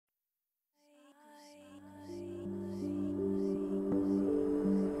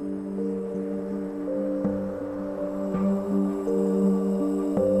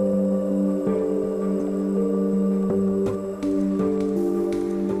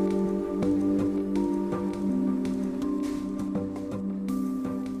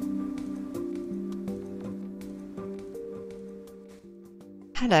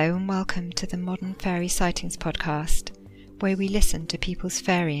Hello and welcome to the Modern Fairy Sightings Podcast, where we listen to people's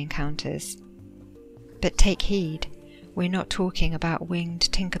fairy encounters. But take heed, we're not talking about winged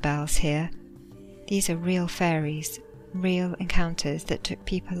Tinkerbells here. These are real fairies, real encounters that took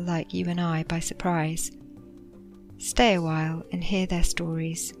people like you and I by surprise. Stay a while and hear their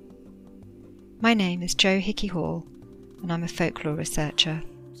stories. My name is Jo Hickey Hall, and I'm a folklore researcher.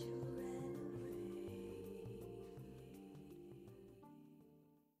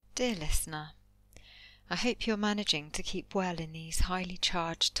 Dear listener, I hope you're managing to keep well in these highly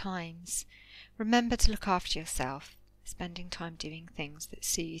charged times. Remember to look after yourself, spending time doing things that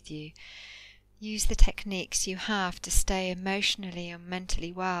soothe you. Use the techniques you have to stay emotionally and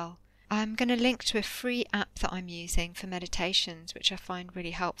mentally well. I'm going to link to a free app that I'm using for meditations, which I find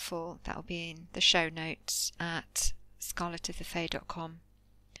really helpful. That'll be in the show notes at scarletofthefae.com.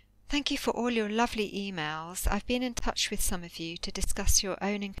 Thank you for all your lovely emails. I've been in touch with some of you to discuss your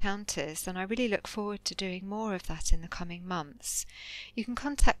own encounters, and I really look forward to doing more of that in the coming months. You can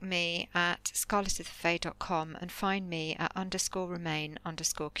contact me at scarletofthefae.com and find me at _remain_curious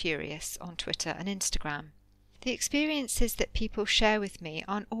on Twitter and Instagram. The experiences that people share with me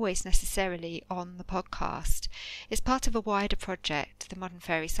aren't always necessarily on the podcast. It's part of a wider project, the Modern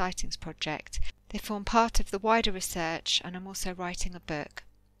Fairy Sightings Project. They form part of the wider research, and I'm also writing a book.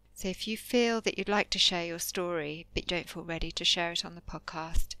 So if you feel that you'd like to share your story, but you don't feel ready to share it on the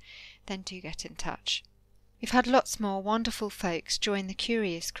podcast, then do get in touch. We've had lots more wonderful folks join the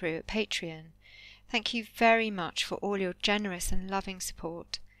Curious crew at Patreon. Thank you very much for all your generous and loving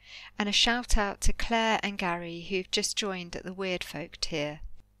support. And a shout out to Claire and Gary, who've just joined at the Weird Folk tier.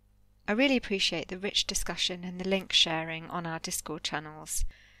 I really appreciate the rich discussion and the link sharing on our Discord channels.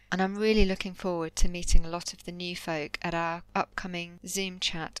 And I'm really looking forward to meeting a lot of the new folk at our upcoming Zoom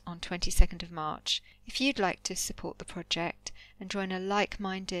chat on 22nd of March. If you'd like to support the project and join a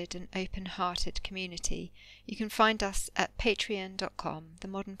like-minded and open-hearted community, you can find us at patreon.com, the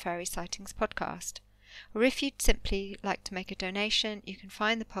Modern Fairy Sightings Podcast. Or if you'd simply like to make a donation, you can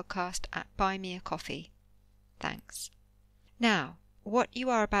find the podcast at Buy Me a Coffee. Thanks. Now, what you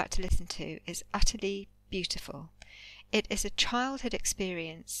are about to listen to is utterly beautiful. It is a childhood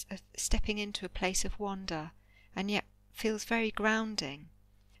experience of stepping into a place of wonder, and yet feels very grounding.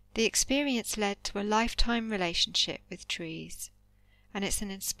 The experience led to a lifetime relationship with trees, and it's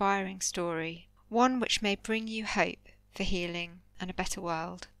an inspiring story, one which may bring you hope for healing and a better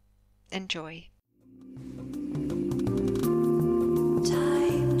world. Enjoy.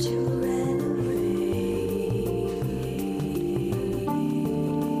 Time to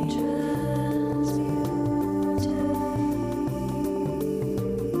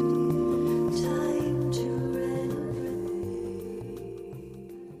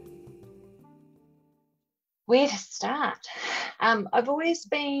Where to start? I've always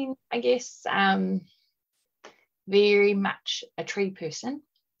been, I guess, very much a tree person.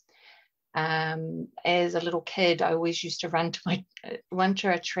 As a little kid, I always used to run to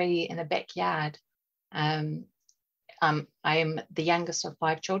a tree in the backyard. I am the youngest of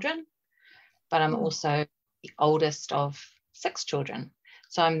 5 children, but I'm also the oldest of 6 children.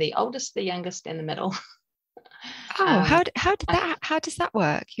 So I'm the oldest, the youngest, and the middle. How does that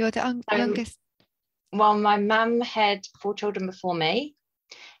work? You're the youngest. Well, my mum had 4 children before me,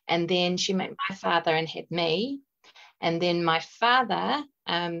 and then she met my father and had me, and then my father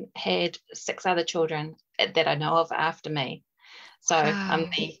had 6 other children that I know of after me. So I'm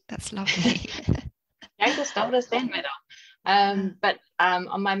that's lovely. youngest, oldest, and middle. But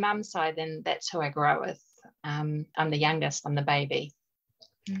on my mum's side, then that's who I grew up with. I'm the youngest. I'm the baby.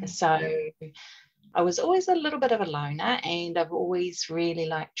 So I was always a little bit of a loner, and I've always really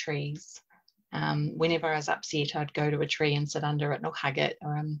liked trees. Whenever I was upset, I'd go to a tree and sit under it or hug it.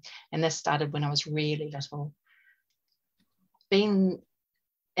 And this started when I was really little. Being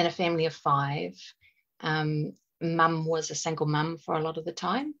in a family of 5, mum was a single mum for a lot of the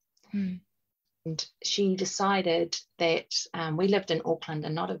time. And she decided that we lived in Auckland,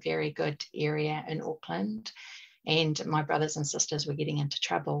 and not a very good area in Auckland. And my brothers and sisters were getting into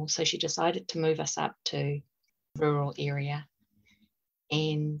trouble. So she decided to move us up to a rural area.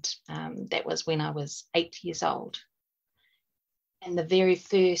 And that was when I was 8 years old. And the very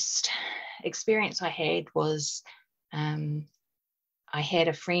first experience I had was I had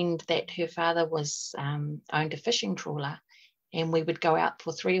a friend that her father owned a fishing trawler, and we would go out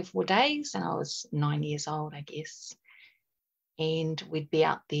for 3 or 4 days, and I was 9 years old, I guess. And we'd be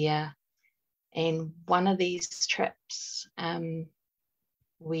out there, and one of these trips, there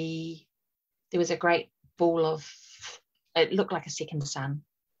was a great ball of, it looked like a second sun.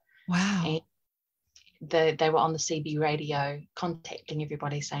 Wow. And they were on the CB radio contacting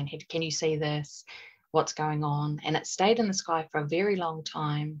everybody saying, hey, can you see this? What's going on? And it stayed in the sky for a very long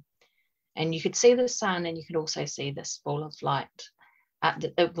time. And you could see the sun, and you could also see this ball of light.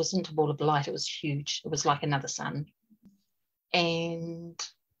 It wasn't a ball of light, it was huge. It was like another sun. And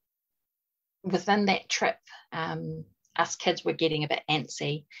within that trip, us kids were getting a bit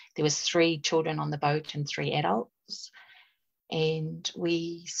antsy. There was 3 children on the boat and 3 adults. And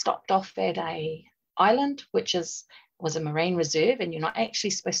we stopped off at a island, which was a marine reserve, and you're not actually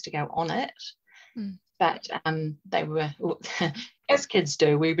supposed to go on it. But they were, as kids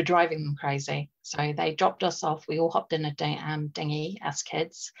do, we were driving them crazy. So they dropped us off. We all hopped in a dinghy, us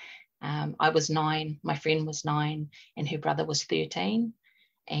kids. I was 9, my friend was 9, and her brother was 13.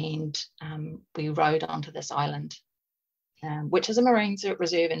 And we rode onto this island, which is a marine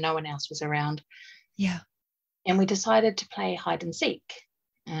reserve, and no one else was around. Yeah. And we decided to play hide and seek.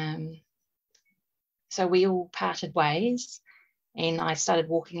 So we all parted ways, and I started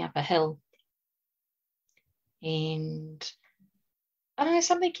walking up a hill. And I don't know,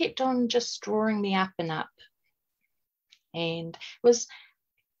 something kept on just drawing me up and up. And as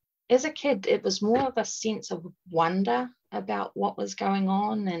a kid, it was more of a sense of wonder about what was going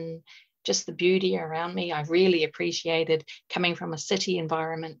on and just the beauty around me. I really appreciated coming from a city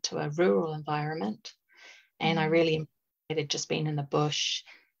environment to a rural environment. And I really appreciated just being in the bush,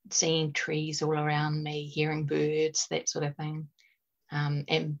 seeing trees all around me, hearing birds, that sort of thing,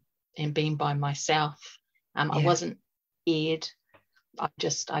 and being by myself. I wasn't scared. I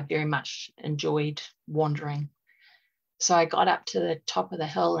very much enjoyed wandering. So I got up to the top of the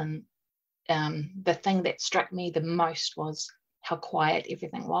hill, and the thing that struck me the most was how quiet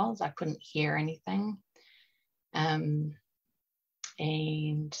everything was. I couldn't hear anything. And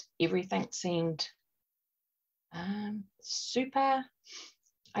everything seemed super,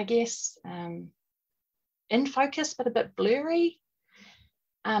 I guess, in focus, but a bit blurry.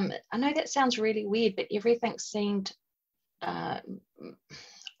 I know that sounds really weird, but everything seemed over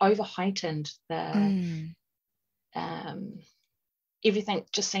heightened. Everything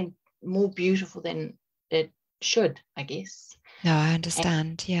just seemed more beautiful than it should, I guess. No, I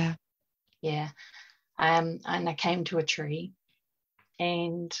understand. Yeah. And I came to a tree,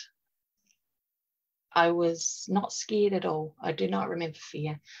 and I was not scared at all. I do not remember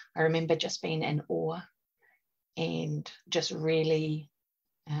fear. I remember just being in awe and just really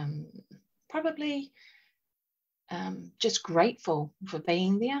probably just grateful for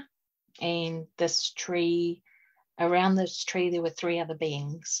being there. And this tree, around this tree, there were 3 other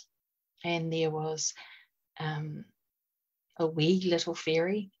beings, and there was a wee little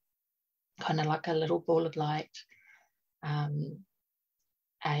fairy, kind of like a little ball of light, a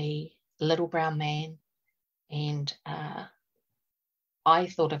little brown man, and I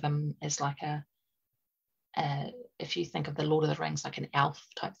thought of him as like if you think of the Lord of the Rings, like an elf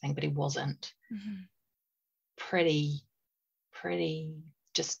type thing, but he wasn't. Pretty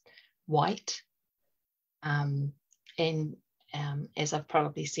just white, and as I've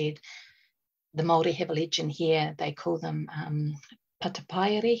probably said, the Māori have a legend here. They call them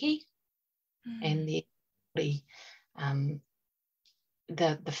patapairehi, and the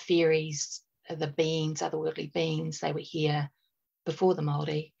fairies, the beings, otherworldly beings, they were here before the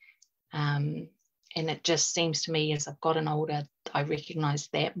Māori. And it just seems to me, as I've gotten older, I recognise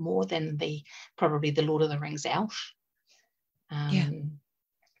that more than probably the Lord of the Rings elf. And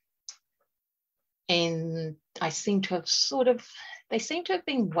I seem to have they seem to have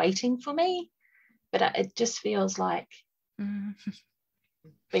been waiting for me, but it just feels like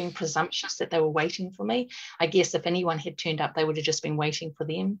being presumptuous that they were waiting for me. I guess if anyone had turned up, they would have just been waiting for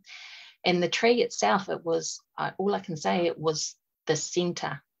them. And the tree itself, it was, all I can say, it was the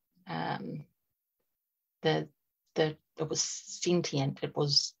centre. It was sentient. It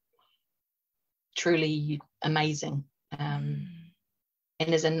was truly amazing. And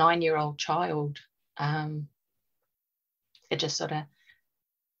as a 9-year-old child, it just sort of,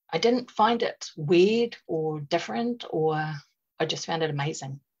 I didn't find it weird or different, or I just found it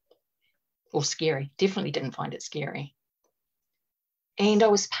amazing or scary. Definitely didn't find it scary. And I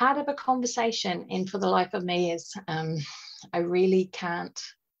was part of a conversation, and for the life of me is I really can't.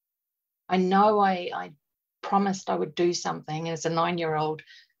 I know I promised I would do something as a 9-year-old.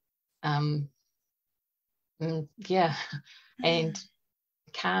 And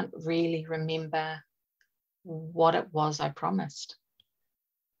can't really remember what it was I promised.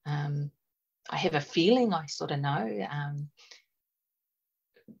 I have a feeling I sort of know,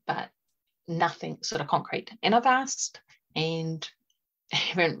 but nothing sort of concrete. And I've asked and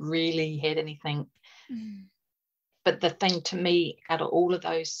haven't really had anything but the thing to me, out of all of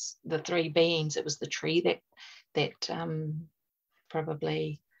those, the three beings, it was the tree that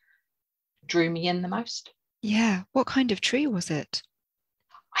probably drew me in the most. Yeah. What kind of tree was it?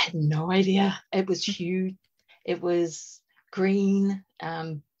 I had no idea. It was huge. It was green,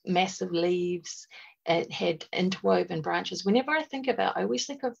 massive leaves. It had interwoven branches. Whenever I think about, I always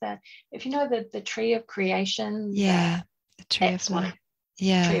think of that. If you know the tree of creation. Yeah. The tree of life.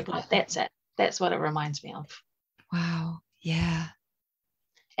 Yeah. Tree of life. That's it. That's what it reminds me of. Wow. Yeah.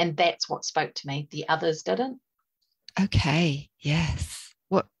 And that's what spoke to me. The others didn't. Okay. Yes.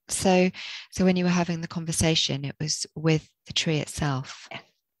 What? So when you were having the conversation, it was with the tree itself.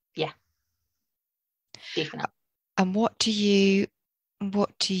 Yeah. Definitely. And what do you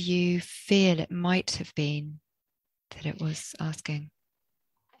feel it might have been that it was asking?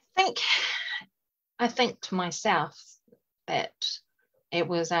 I think to myself that it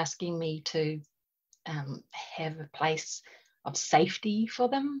was asking me to have a place of safety for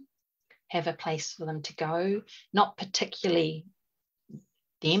them, have a place for them to go, not particularly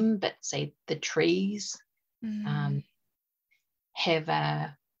them, but say the trees,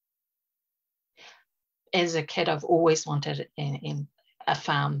 have as a kid, I've always wanted in a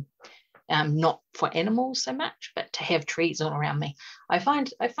farm, not for animals so much, but to have trees all around me. I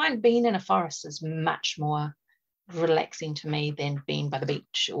find being in a forest is much more relaxing to me than being by the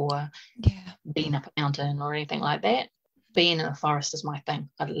beach or being up a mountain or anything like that. Being in a forest is my thing.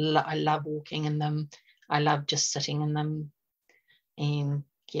 I love walking in them. I love just sitting in them. And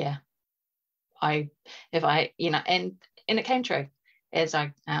yeah, and it came true. As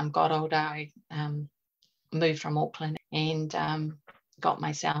I got older, I moved from Auckland and got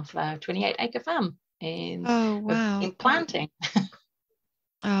myself a 28-acre farm and in planting.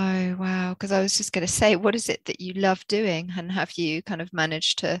 Oh, wow. Because I was just going to say, what is it that you love doing, and have you kind of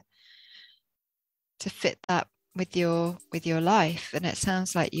managed to fit that with your life? And it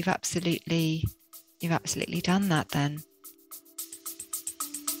sounds like you've absolutely done that then.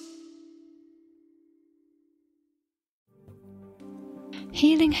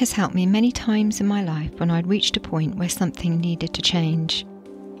 Healing has helped me many times in my life when I'd reached a point where something needed to change.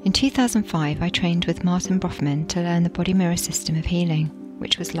 In 2005, I trained with Martin Brofman to learn the body mirror system of healing,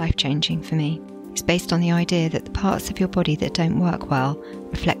 which was life-changing for me. It's based on the idea that the parts of your body that don't work well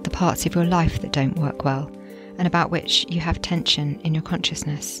reflect the parts of your life that don't work well, and about which you have tension in your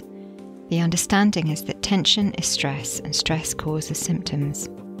consciousness. The understanding is that tension is stress, and stress causes symptoms.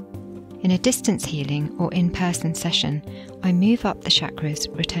 In a distance healing or in-person session, I move up the chakras,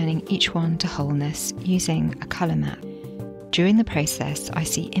 returning each one to wholeness using a colour map. During the process, I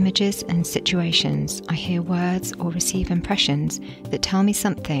see images and situations, I hear words or receive impressions that tell me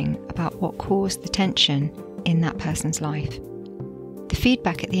something about what caused the tension in that person's life. The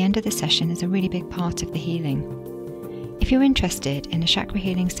feedback at the end of the session is a really big part of the healing. If you're interested in a chakra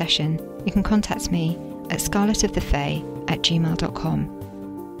healing session, you can contact me at scarletofthefae@gmail.com.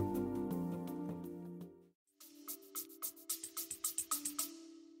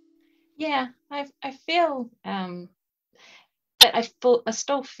 Yeah, I feel but I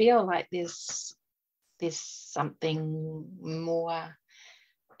still feel like there's something more,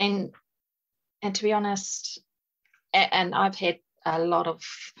 and to be honest, and I've had a lot of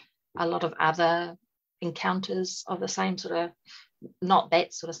other encounters of the same sort of, not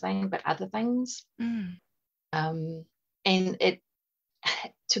that sort of thing, but other things. And it,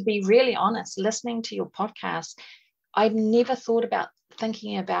 to be really honest, listening to your podcast, I've never thought about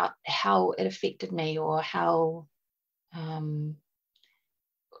thinking about how it affected me or how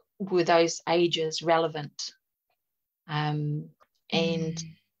were those ages relevant. And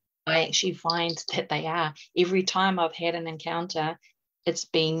I actually find that they are. Every time I've had an encounter, it's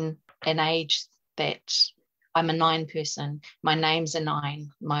been an age that I'm a 9 person. My name's a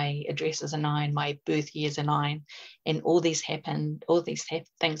 9. My address is a 9. My birth year's a 9. And all these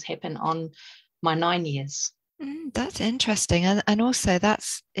things happen on my 9 years. That's interesting. And also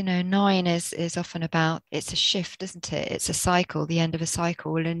that's, 9 is often about, it's a shift, isn't it? It's a cycle, the end of a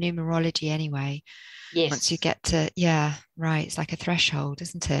cycle, in numerology anyway. Yes. Once you get to, right. It's like a threshold,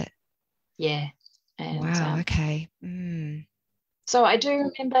 isn't it? Yeah. And, wow. Okay. So I do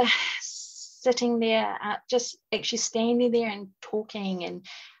remember sitting there, just actually standing there and talking. And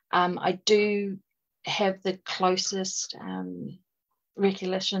I do have the closest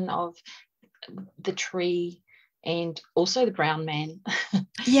recollection of the tree and also the brown man.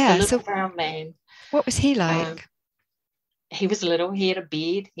 Yeah. The little brown man. What was he like? He was little. He had a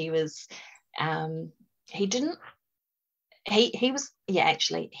beard. He was, he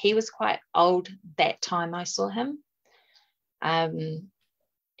was quite old that time I saw him.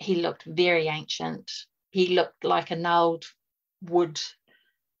 He looked very ancient. he looked like a gnarled wood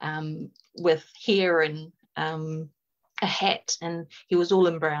with hair and a hat, and he was all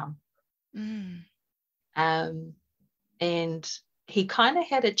in brown. And he kind of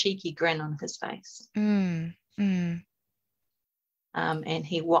had a cheeky grin on his face. And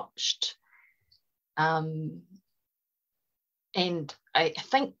he watched, and I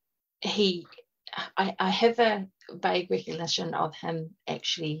think I have a vague recollection of him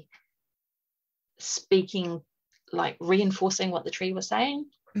actually speaking, like reinforcing what the tree was saying.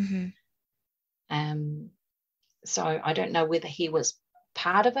 So I don't know whether he was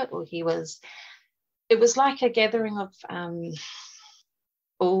part of it or it was like a gathering of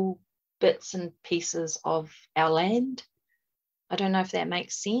all bits and pieces of our land. I don't know if that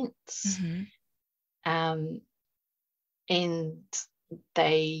makes sense. And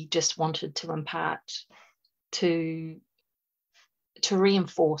they just wanted to impart, to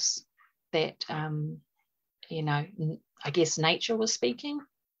reinforce that, I guess nature was speaking.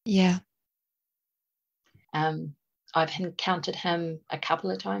 Yeah. I've encountered him a couple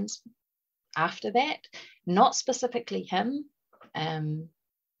of times after that, not specifically him,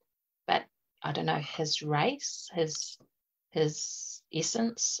 but I don't know, his race, his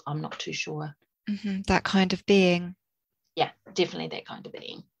essence, I'm not too sure. That kind of being. Yeah, definitely that kind of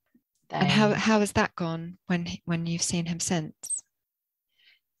being. And how has that gone when you've seen him since?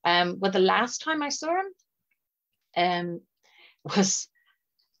 Well, the last time I saw him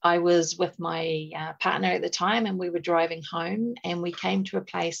I was with my partner at the time, and we were driving home, and we came to a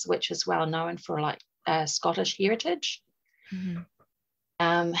place which is well known for like Scottish heritage.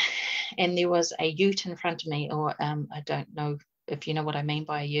 And there was a ute in front of me, or I don't know if you know what I mean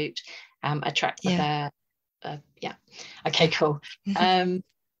by a ute, a truck with okay, cool.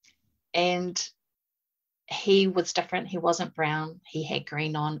 And he was different. He wasn't brown. He had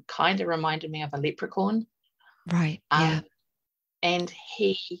green on, kind of reminded me of a leprechaun. Right. Yeah. And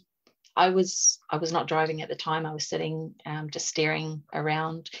I was not driving at the time. I was sitting, just staring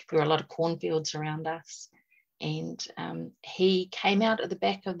around. There were a lot of cornfields around us. And he came out of the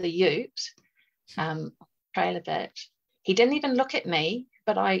back of the ute, trail of it. He didn't even look at me,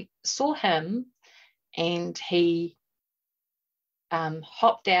 but I saw him, and he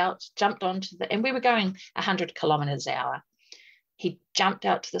hopped out, jumped onto and we were going 100 kilometers an hour. He jumped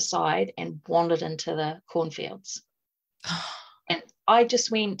out to the side and wandered into the cornfields. And I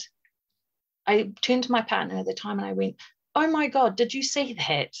turned to my partner at the time and I went, "Oh my God, did you see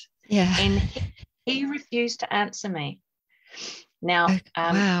that?" Yeah. And he refused to answer me. Now,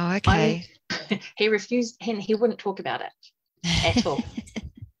 wow, okay. He refused, and he wouldn't talk about it at all.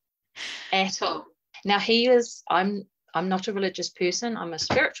 At all. Now I'm not a religious person. I'm a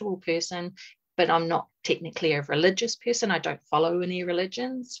spiritual person, but I'm not technically a religious person. I don't follow any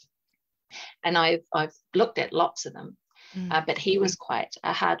religions. And I've looked at lots of them. But he was quite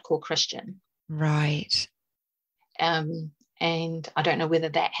a hardcore Christian. Right. And I don't know whether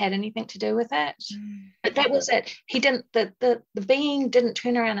that had anything to do with it. But that was it. He didn't, the being didn't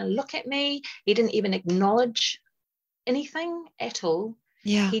turn around and look at me. He didn't even acknowledge anything at all.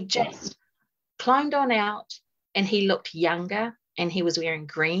 Yeah. He just climbed on out, and he looked younger, and he was wearing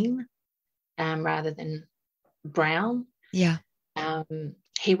green rather than brown. Yeah.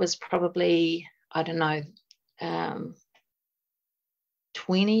 He was probably, I don't know,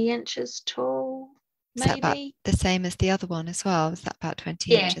 20 inches tall, maybe. Is that about the same as the other one as well? Is that about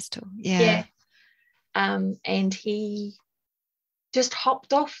 20 inches tall? Yeah. And he just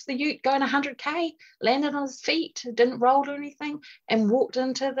hopped off the ute going 100k, landed on his feet, didn't roll or anything, and walked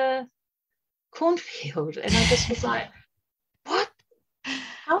into the cornfield. And I just was like, what?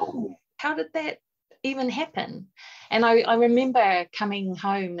 How did that even happen? And I remember coming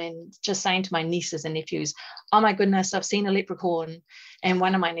home and just saying to my nieces and nephews, "Oh my goodness, I've seen a leprechaun." And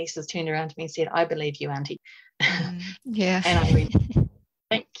one of my nieces turned around to me and said, "I believe you, Auntie." Yeah. And I went,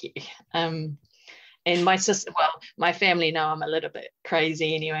 "Thank you." And my sister, well, my family know I'm a little bit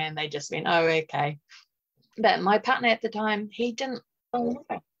crazy anyway, and they just went, "Oh, okay." But my partner at the time, he didn't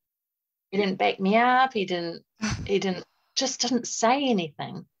back me up. He didn't say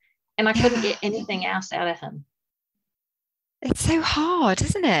anything. And I couldn't get anything else out of him. It's so hard,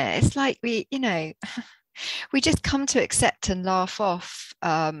 isn't it? It's like we just come to accept and laugh off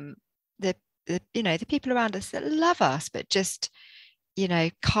the people around us that love us, but just,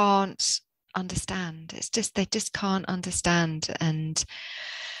 can't understand. It's just, they just can't understand. And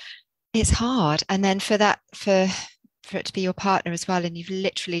it's hard. And then for it to be your partner as well, and you've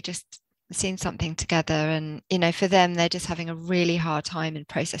literally just seen something together, and for them, they're just having a really hard time in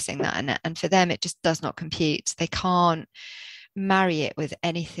processing that, and for them it just does not compute. They can't marry it with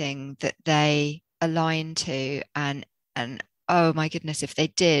anything that they align to, and oh my goodness, if they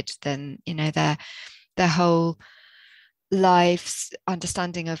did, then their whole lives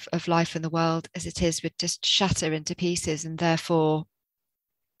understanding of life and the world as it is would just shatter into pieces, and therefore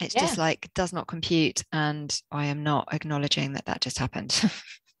it's just like does not compute, and I am not acknowledging that just happened.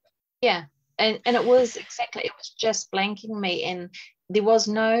 Yeah. And it was just blanking me, and there was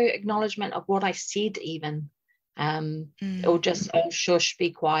no acknowledgement of what I said even. Or just, oh, shush,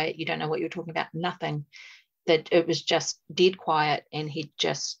 be quiet, you don't know what you're talking about, nothing. That it was just dead quiet, and he'd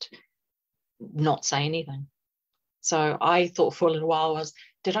just not say anything. So I thought for a little while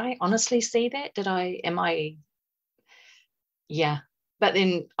did I honestly see that? Yeah. But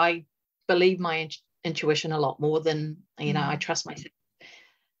then I believe my intuition a lot more than, I trust myself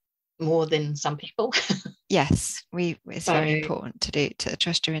more than some people. Yes, it's very important to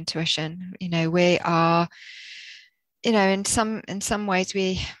trust your intuition. We are, in some ways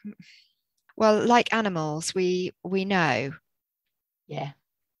like animals, we know. Yeah.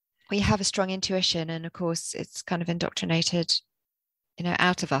 We have a strong intuition, and of course it's kind of indoctrinated,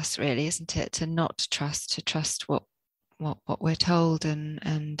 out of us, really, isn't it? To trust what we're told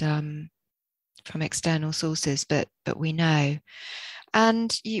and from external sources, but we know.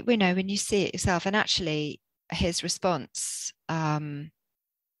 And we know when you see it yourself. And actually his response, I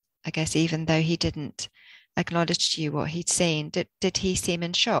guess, even though he didn't acknowledge to you what he'd seen, did he seem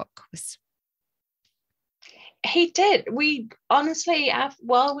in shock? He did. We honestly,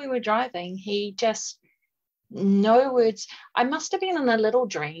 while we were driving, he just, no words. I must have been in a little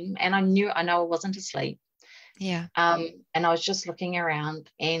dream, and I know I wasn't asleep. Yeah. And I was just looking around,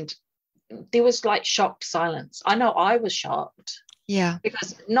 and there was like shocked silence. I know I was shocked. Yeah.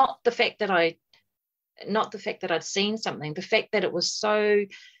 Because not the fact that I'd seen something, the fact that it was so,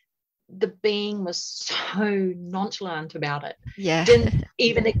 the being was so nonchalant about it. Yeah. Didn't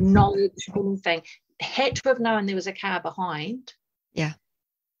even acknowledge anything. Had to have known there was a car behind. Yeah.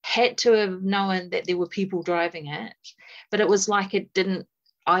 Had to have known that there were people driving it. But it was like it didn't,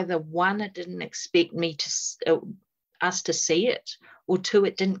 either one, it didn't expect us to see it, or two,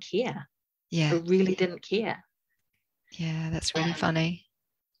 it didn't care. Yeah. It really didn't care. Yeah, that's really funny.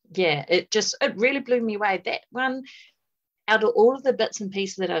 Yeah, it really blew me away. That one, out of all of the bits and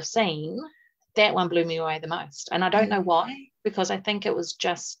pieces that I've seen, that one blew me away the most. And I don't know why, because I think it was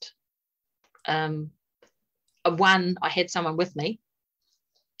just one, I had someone with me.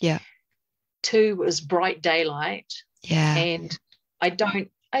 Yeah. Two, it was bright daylight. Yeah. And I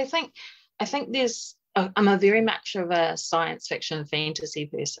think there's, I'm a very much of a science fiction fantasy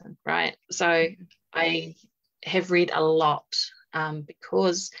person, right? So I have read a lot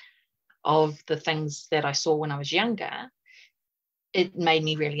because of the things that I saw when I was younger. It made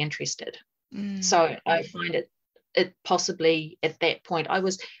me really interested. So I find it possibly at that point,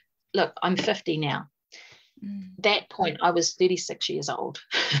 I'm 50 now. That point, I was 36 years old.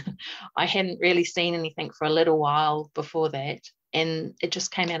 I hadn't really seen anything for a little while before that, and it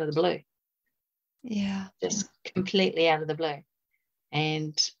just came out of the blue. Yeah. Just completely out of the blue.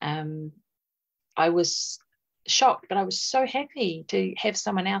 And I was shocked, but I was so happy to have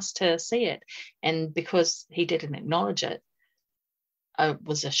someone else to see it. And because he didn't acknowledge it, it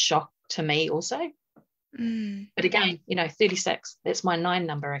was a shock to me also. But again, 36, that's my 9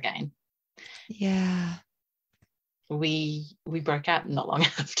 number again. Yeah. We broke up not long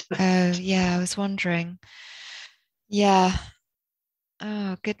after that. Oh, yeah, I was wondering. Yeah.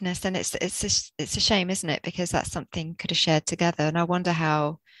 Oh, goodness. And it's a shame, isn't it? Because that's something you could have shared together. And I wonder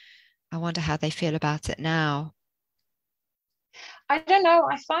how they feel about it now. I don't know.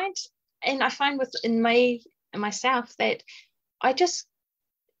 I find within myself that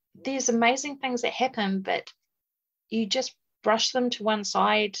there's amazing things that happen, but you just brush them to one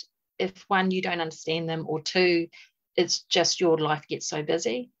side if, one, you don't understand them, or two, it's just your life gets so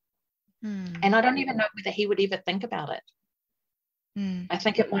busy. And I don't even know whether he would ever think about it. I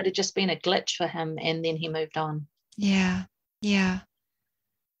think it might have just been a glitch for him, and then he moved on. Yeah. Yeah.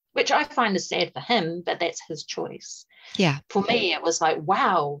 Which I find is sad for him, but that's his choice. Yeah. For me, it was like,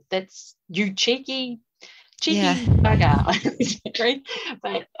 wow, that's you cheeky bugger.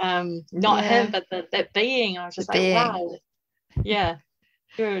 But not him, but that being. I was just wow. Yeah.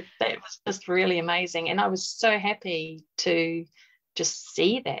 Good. That was just really amazing. And I was so happy to just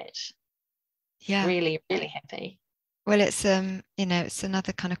see that. Yeah. Really, really happy. Well, it's it's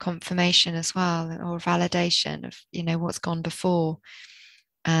another kind of confirmation as well, or validation of, what's gone before.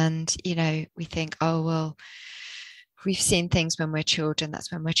 And, we think, oh, well, we've seen things when we're children,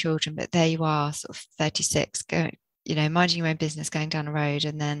 that's when we're children, but there you are, sort of 36, going, minding your own business, going down a road,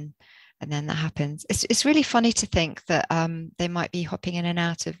 and then and then that happens. It's really funny to think that they might be hopping in and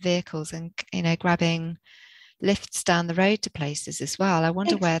out of vehicles and, you know, grabbing lifts down the road to places as well. I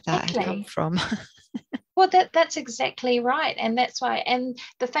wonder where that had come from. Well, that's exactly right. And that's why, and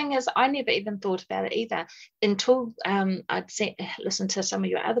the thing is, I never even thought about it either until I'd listened to some of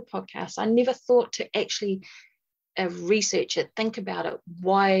your other podcasts. I never thought to actually research it, think about it.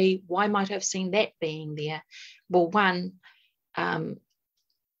 Why might I have seen that being there? Well, one, I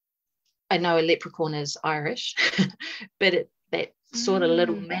know a leprechaun is Irish, but that sort of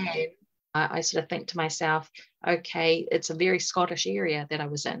little man, I sort of think to myself, okay, it's a very Scottish area that I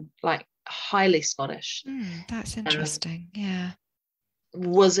was in, like highly Scottish. That's interesting. Yeah.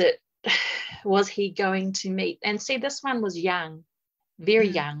 Was he going to meet? And see, this one was young, very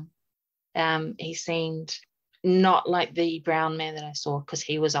young. He seemed not like the brown man that I saw, because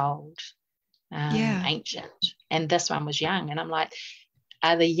he was old, ancient, and this one was young. And I'm like,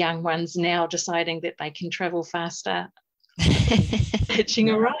 are the young ones now deciding that they can travel faster,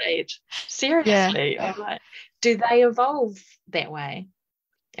 hitching a ride? Seriously. I'm like, do they evolve that way?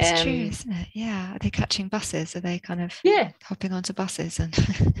 It's true, isn't it? Yeah. Are they catching buses? Are they kind of hopping onto buses and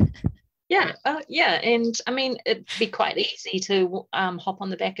and I mean, it'd be quite easy to hop on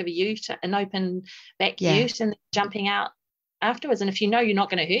the back of a ute, an open back ute, and jumping out afterwards. And if you know you're not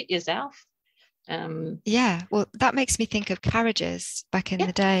going to hurt yourself. Well, that makes me think of carriages back in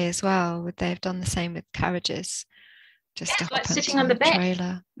the day as well. Would they have done the same with carriages? Just like sitting on the back,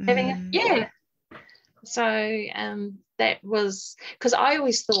 trailer. So that was, because I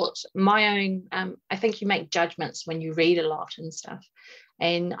always thought my own, I think you make judgments when you read a lot and stuff.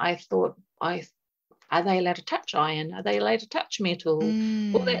 And I thought, are they allowed to touch iron? Are they allowed to touch metal?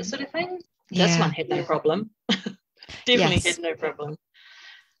 All that sort of thing. This one had no problem. Definitely had no problem.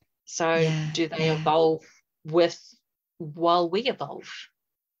 So do they evolve while we evolve?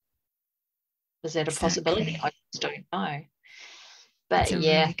 Is that a possibility? I just don't know. But that's a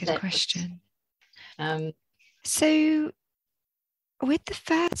really good question. So with the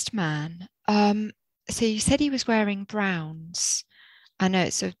first man, so you said he was wearing browns. I know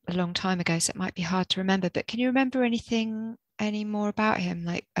it's a long time ago, so it might be hard to remember, but can you remember any more about him?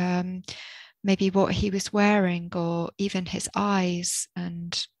 Like maybe what he was wearing, or even his eyes,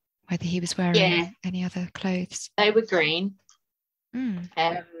 and whether he was wearing any other clothes? They were green.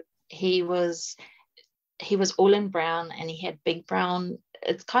 He was all in brown, and he had big brown,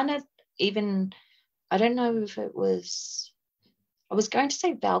 it's kind of even, I don't know if it was, I was going to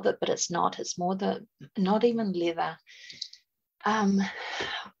say velvet, but it's not. It's more not even leather.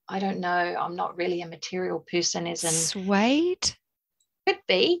 I don't know. I'm not really a material person, as in suede. Could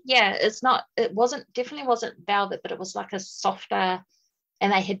be, yeah. Definitely wasn't velvet, but it was like a softer,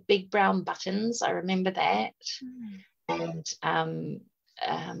 and they had big brown buttons. I remember that, and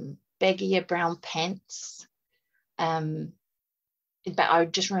baggier brown pants. But I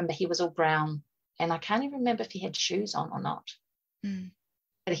just remember he was all brown, and I can't even remember if he had shoes on or not.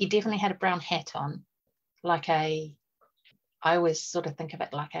 But he definitely had a brown hat on, I always sort of think of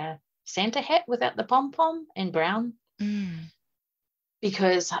it like a Santa hat without the pom-pom, in brown.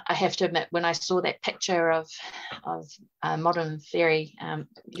 Because I have to admit, when I saw that picture of Modern Fairy,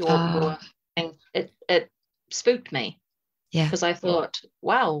 your thing, it spooked me. Yeah. Because I thought,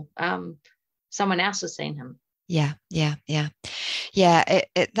 wow, someone else has seen him. That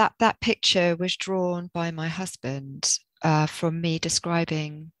picture was drawn by my husband from me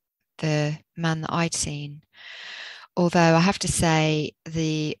describing the man that I'd seen. Although I have to say,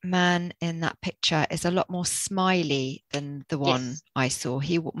 the man in that picture is a lot more smiley than the one I saw.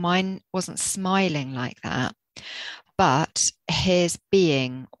 Mine wasn't smiling like that, but his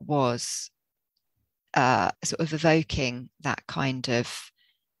being was sort of evoking that kind of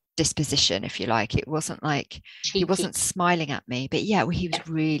disposition, if you like. It wasn't like he wasn't smiling at me, but he was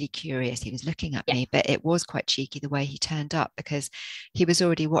really curious. He was looking at me, but it was quite cheeky the way he turned up, because he was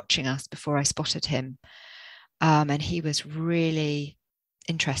already watching us before I spotted him. And he was really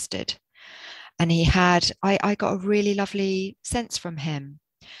interested, and I got a really lovely sense from him,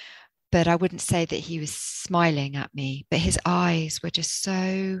 but I wouldn't say that he was smiling at me. But his eyes were just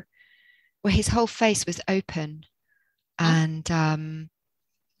his whole face was open, and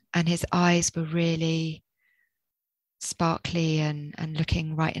his eyes were really sparkly and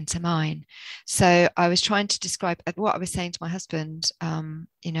looking right into mine. So I was trying to describe what I was saying to my husband,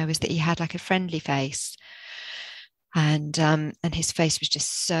 is that he had like a friendly face. And his face was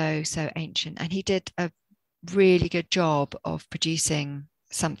just so ancient, and he did a really good job of producing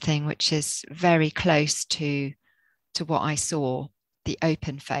something which is very close to what I saw: the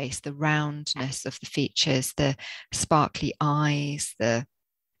open face, the roundness of the features, the sparkly eyes, the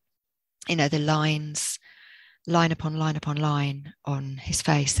the lines, line upon line upon line on his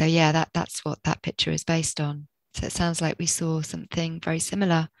face. So yeah, that's what that picture is based on. So it sounds like we saw something very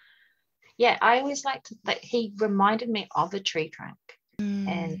similar. Yeah, I always liked that he reminded me of a tree trunk,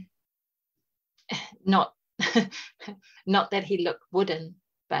 and not not that he looked wooden,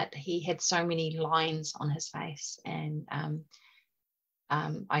 but he had so many lines on his face, and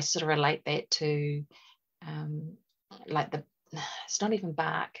I sort of relate that to like it's not even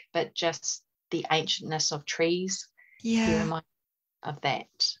bark, but just the ancientness of trees. Yeah, he reminds me of that.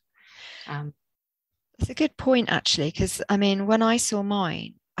 That's a good point, actually, because I mean, when I saw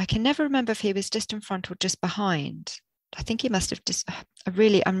mine, I can never remember if he was just in front or just behind. I think he must have just. I'm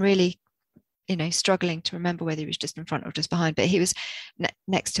really, struggling to remember whether he was just in front or just behind. But he was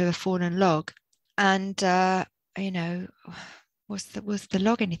next to a fallen log, and was the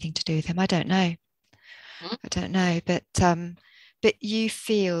log anything to do with him? I don't know. I don't know, but you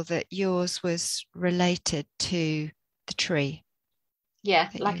feel that yours was related to the tree. Yeah,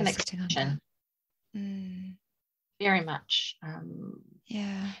 like an extension. Very much.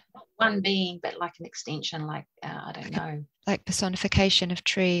 Yeah. Not one being, but like an extension, like I don't know. Like personification of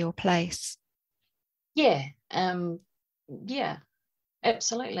tree or place. Yeah. Yeah.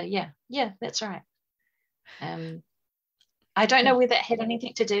 Absolutely. Yeah. Yeah, that's right. I don't know whether it had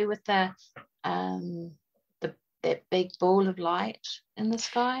anything to do with that big ball of light in the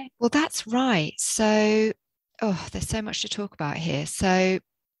sky. Well, that's right. So, there's so much to talk about here. So,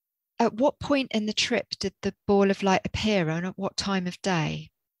 at what point in the trip did the ball of light appear, and at what time of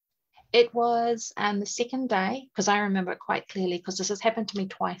day? It was the second day, because I remember it quite clearly, because this has happened to me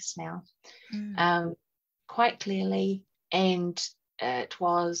twice now, quite clearly, and it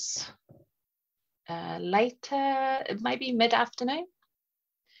was later, maybe mid-afternoon.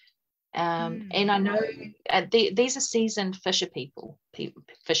 And I know these are seasoned fisherman,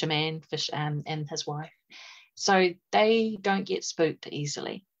 and his wife, so they don't get spooked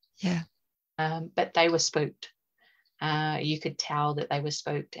easily. Yeah. But they were spooked. You could tell that they were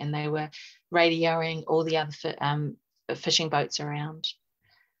spooked, and they were radioing all the other fishing boats around,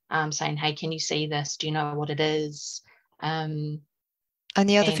 saying, "Hey, can you see this? Do you know what it is?" And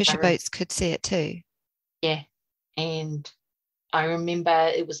the other fisher boats could see it too. Yeah, and I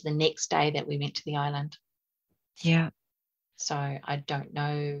remember it was the next day that we went to the island. Yeah. So I don't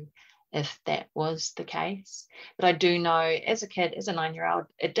know if that was the case, but I do know as a kid, as a 9-year-old,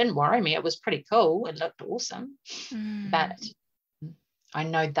 it didn't worry me. It was pretty cool. It looked awesome, but I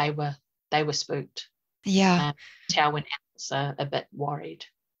know they were spooked. Yeah. Tell when adults are a bit worried.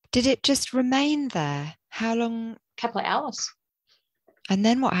 Did it just remain there? How long? A couple of hours. And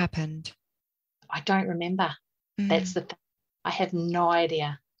then what happened? I don't remember. That's the thing. I have no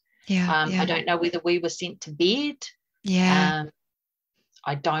idea. Yeah, I don't know whether we were sent to bed. Yeah.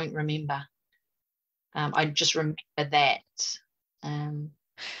 I don't remember. I just remember that. And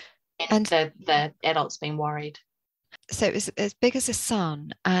the adults being worried. So it was as big as the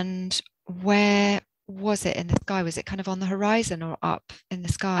sun. And where was it in the sky? Was it kind of on the horizon or up in the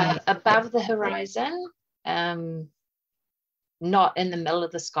sky? Above the horizon, not in the middle of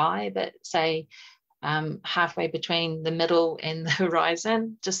the sky, but say halfway between the middle and the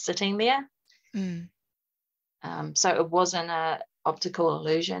horizon, just sitting there. So it wasn't an optical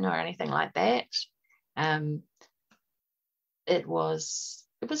illusion or anything like that. It was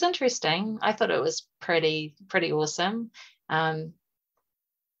interesting. I thought it was pretty awesome. The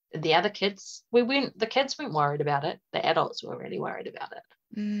other kids, the kids weren't worried about it. The adults were really worried about it.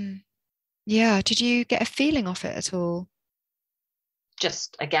 Yeah. Did you get a feeling of it at all?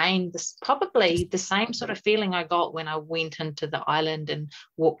 Just again, probably the same sort of feeling I got when I went into the island and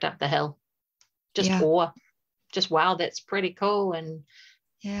walked up the hill. Just awe. Just wow, that's pretty cool, and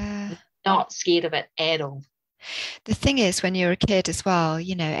not scared of it at all. The thing is, when you're a kid as well,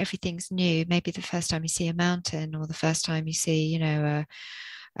 everything's new. Maybe the first time you see a mountain, or the first time you see,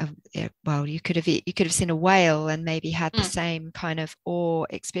 well, you could have seen a whale and maybe had the same kind of awe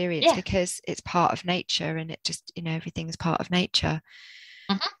experience because it's part of nature, and it just, everything is part of nature.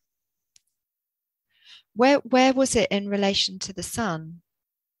 Where was it in relation to the sun?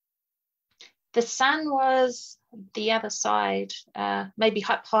 The sun was the other side, maybe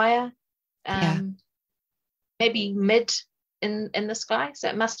up higher, maybe mid in the sky. So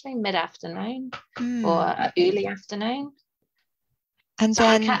it must have been mid-afternoon or early afternoon. And so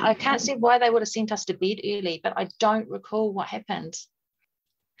then I can't see why they would have sent us to bed early, but I don't recall what happened.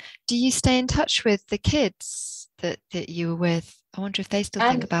 Do you stay in touch with the kids that you were with? I wonder if they still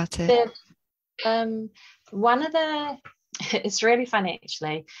think about it. One of the, it's really funny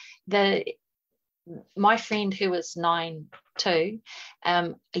actually. my friend who was 9 too,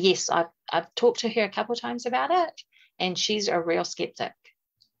 yes, I've talked to her a couple of times about it, and she's a real skeptic.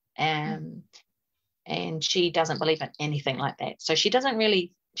 And she doesn't believe in anything like that. So she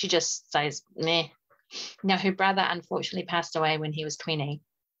just says, meh. Now, her brother unfortunately passed away when he was 20.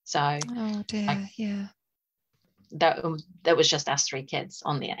 So, oh dear, yeah. That was just us 3 kids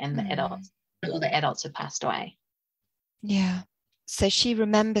on there, and the adults, all the adults have passed away. Yeah. So she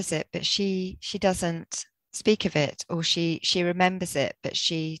remembers it, but she doesn't speak of it, or she remembers it, but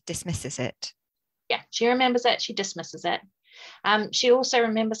she dismisses it. Yeah, she remembers it. She dismisses it. She also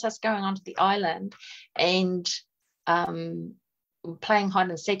remembers us going onto the island and playing hide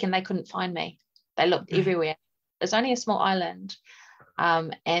and seek, and they couldn't find me. They looked everywhere. It's only a small island,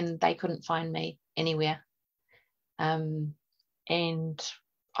 and they couldn't find me anywhere. And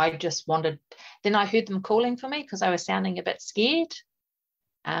I just wandered. Then I heard them calling for me because I was sounding a bit scared.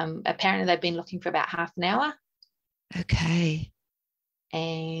 Apparently they'd been looking for about half an hour. Okay.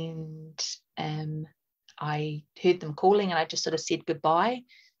 And I heard them calling, and I just sort of said goodbye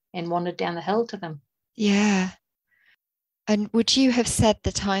and wandered down the hill to them. Yeah. And would you have said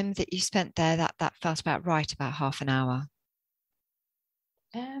the time that you spent there that felt about right, about half an hour?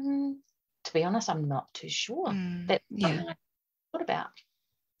 To be honest, I'm not too sure. That's something I thought about.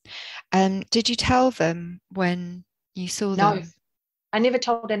 Did you tell them when you saw them? No, I never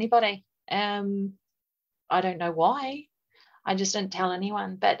told anybody. I don't know why. I just didn't tell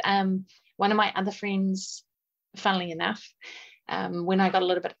anyone. But one of my other friends, funnily enough, when I got a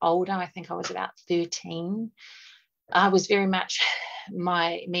little bit older, I think I was about 13, I was very much,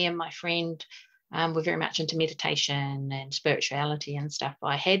 me and my friend were very much into meditation and spirituality and stuff.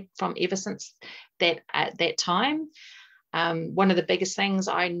 I had from ever since that, at that time. One of the biggest things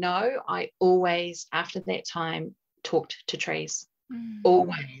I know, I always, after that time, talked to trees.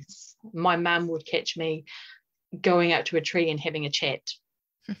 Always. My mum would catch me going out to a tree and having a chat.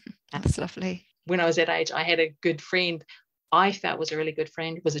 That's lovely. When I was that age, I had a good friend I felt was a really good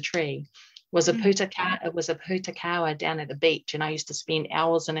friend, was a tree. It was a putakawa down at the beach, and I used to spend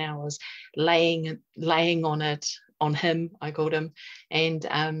hours and hours laying on it, on him, I called him,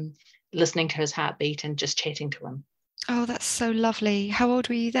 and listening to his heartbeat and just chatting to him. Oh, that's so lovely. How old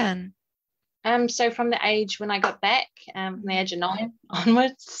were you then? So from the age when I got back, from the age of 9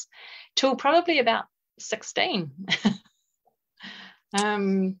 onwards, till probably about 16.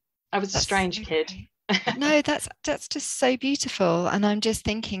 I was a strange kid. No, that's just so beautiful. And I'm just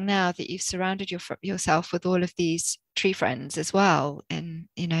thinking now that you've surrounded yourself with all of these tree friends as well, in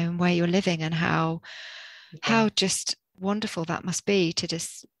where you're living, and how just wonderful that must be to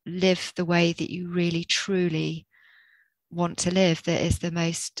just live the way that you really truly want to live. That is the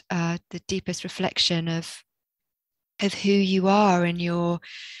most the deepest reflection of who you are and your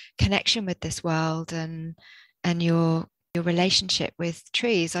connection with this world and your relationship with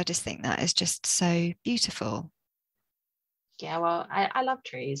trees. I just think that is just so beautiful. Yeah, well, I love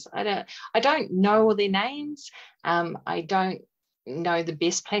trees. I don't know all their names. I don't know the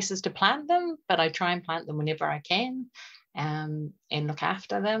best places to plant them, but I try and plant them whenever I can, and look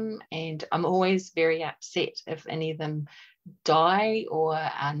after them. And I'm always very upset if any of them die or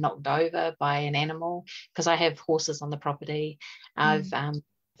are knocked over by an animal, because I have horses on the property. I've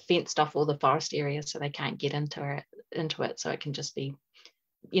fenced off all the forest areas so they can't get into it, so it can just be,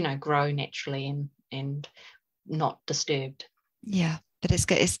 grow naturally and not disturbed. Yeah, but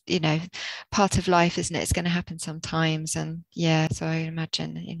it's part of life, isn't it? It's going to happen sometimes. And so I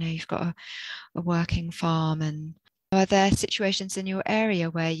imagine you've got a working farm. And are there situations in your area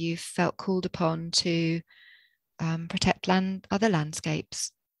where you've felt called upon to protect other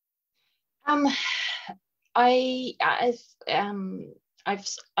landscapes? I've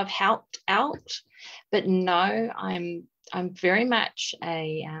helped out, but no, I'm very much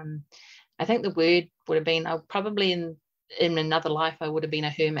I think the word would have been, I'll probably in another life I would have been a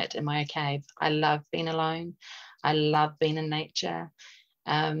hermit in my cave. I love being alone. I love being in nature.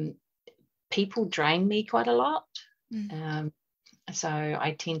 People drain me quite a lot. So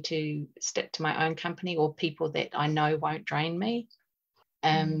I tend to stick to my own company or people that I know won't drain me.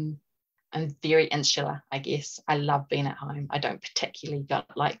 I'm very insular, I guess. I love being at home. I don't particularly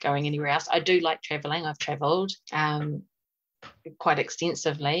like going anywhere else. I do like traveling. I've traveled quite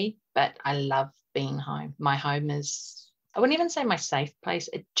extensively, but I love being home. My home is, I wouldn't even say my safe place.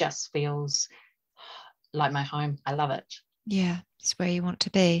 It just feels like my home. I love it. Yeah, it's where you want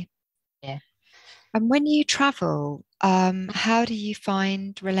to be. Yeah. And when you travel, how do you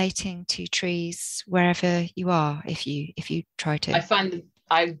find relating to trees wherever you are, if you try to? I find that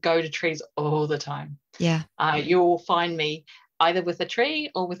I go to trees all the time. Yeah. You'll find me either with a tree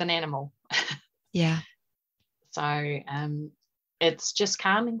or with an animal. Yeah. So it's just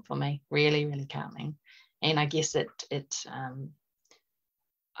calming for me, really, really calming. And I guess it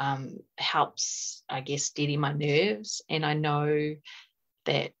helps, I guess, steady my nerves. And I know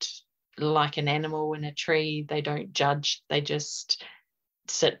that, like an animal in a tree, they don't judge, they just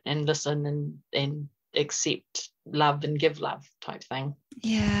sit and listen and accept love and give love type thing.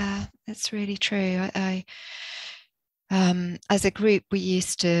 Yeah, that's really true. I as a group, we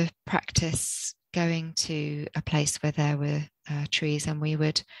used to practice going to a place where there were trees, and we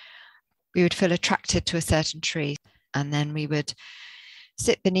would feel attracted to a certain tree, and then we would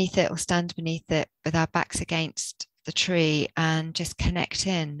sit beneath it or stand beneath it with our backs against the tree and just connect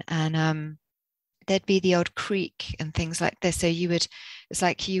in. And there'd be the odd creak and things like this. So it's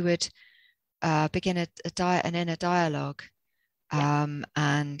like you would begin an inner dialogue,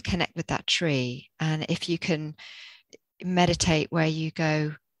 and connect with that tree. And if you can meditate where you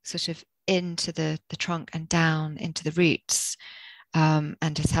go sort of into the trunk and down into the roots, and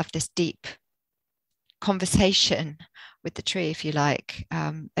just have this deep conversation with the tree, if you like.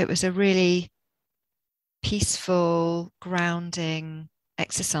 It was a really peaceful, grounding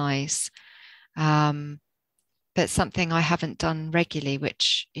exercise, but something I haven't done regularly,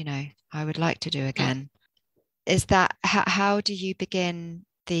 which, I would like to do again. Is that how do you begin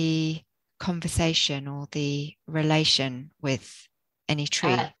the conversation or the relation with any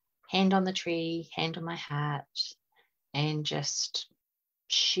tree? Hand on the tree, hand on my heart, and just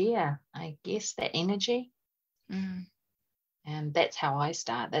share, I guess, that energy. And that's how I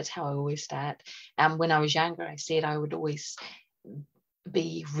start. That's how I always start. When I was younger, I said I would always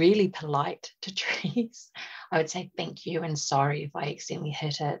be really polite to trees. I would say thank you and sorry if I accidentally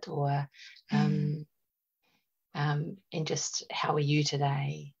hit it, or and just how are you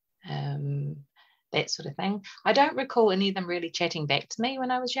today, that sort of thing. I don't recall any of them really chatting back to me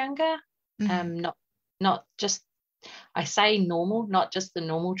when I was younger. Not just, I say normal, not just the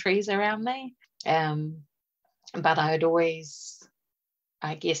normal trees around me, but I would always,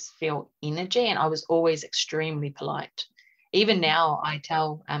 I guess, feel energy, and I was always extremely polite. Even now, I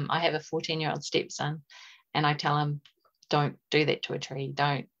tell, I have a 14-year-old stepson, and I tell him, don't do that to a tree.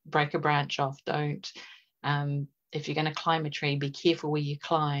 Don't break a branch off. Don't, if you're going to climb a tree, be careful where you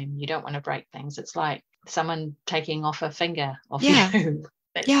climb. You don't want to break things. It's like someone taking off a finger off you,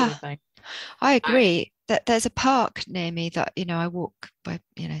 that sort of thing. I agree. That there's a park near me that, I walk by,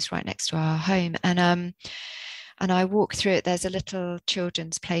 it's right next to our home. And I walk through it. There's a little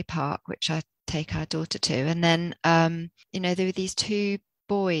children's play park, which I take our daughter to. And then, there were these two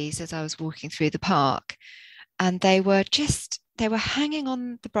boys as I was walking through the park, and they were hanging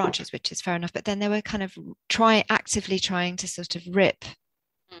on the branches, which is fair enough. But then they were kind of actively trying to sort of rip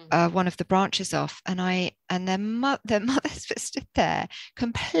one of the branches off. And their mothers were stood there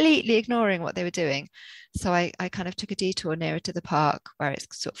completely ignoring what they were doing. So I kind of took a detour nearer to the park where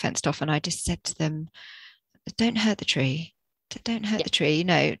it's sort of fenced off. And I just said to them, don't hurt the tree. Don't hurt the tree.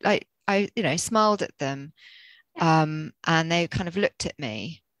 Like I, smiled at them. And they kind of looked at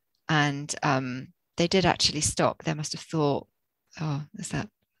me, and they did actually stop. They must have thought, oh, is that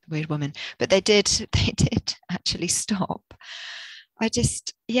weird woman? But they did actually stop. I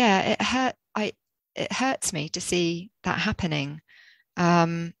just, it hurts me to see that happening.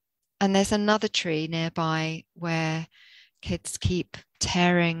 And there's another tree nearby where kids keep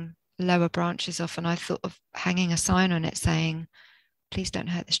tearing lower branches off, and I thought of hanging a sign on it saying, please don't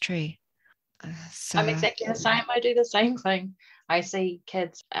hurt this tree. I'm exactly the same. I do the same thing. I see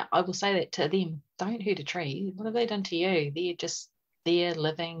kids, I will say that to them, don't hurt a tree. What have they done to you? They're just there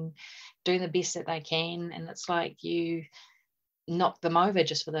living, doing the best that they can, and it's like you knock them over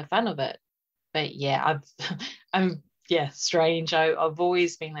just for the fun of it. But I'm strange. I've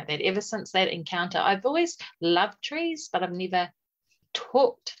always been like that ever since that encounter. I've always loved trees, but I've never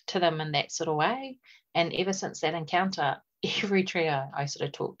talked to them in that sort of way. And ever since that encounter, every tree I sort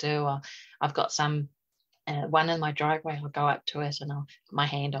of talk to, or I've got some one in my driveway, I'll go up to it and I'll put my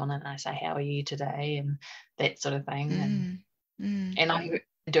hand on it and I say, how are you today, and that sort of thing. And I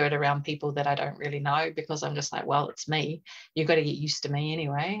do it around people that I don't really know, because I'm just like, well, it's me, you've got to get used to me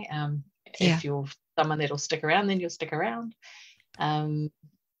anyway. If you're someone that'll stick around, then you'll stick around.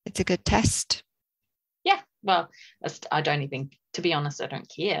 It's a good test. Well, I don't even, to be honest, I don't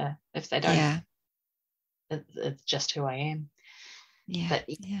care if they don't. It's just who I am. But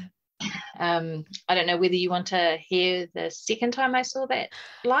I don't know whether you want to hear the second time I saw that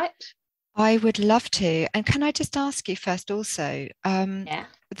light. I would love to. And can I just ask you first also,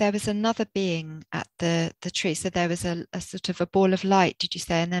 there was another being at the tree. So there was a sort of a ball of light, did you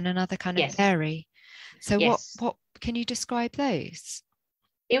say? And then another kind of fairy. So what can you describe those?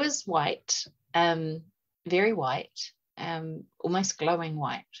 It was white. very white, almost glowing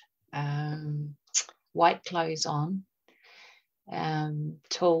white, white clothes on,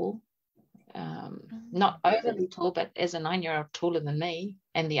 tall, not overly tall, but as a 9-year-old taller than me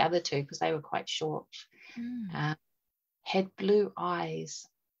and the other two because they were quite short. Had blue eyes,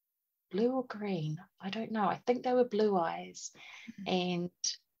 blue or green, I don't know. I think they were blue eyes. And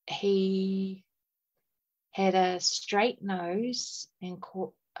he had a straight nose and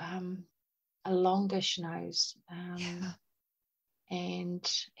a longish nose.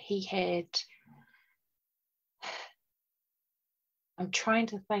 And he had, I'm trying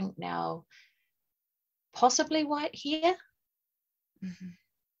to think now, possibly white hair.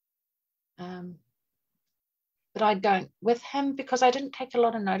 But I don't with him because I didn't take a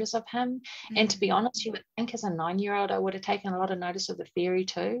lot of notice of him. And to be honest, you would think as a 9-year-old I would have taken a lot of notice of the fairy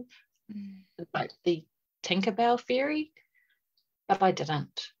too, like the Tinkerbell fairy, but I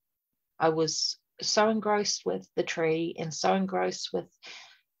didn't. I was so engrossed with the tree and so engrossed with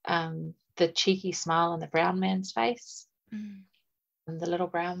the cheeky smile on the brown man's face, and the little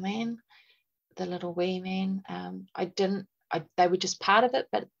brown man, the little wee man. They were just part of it,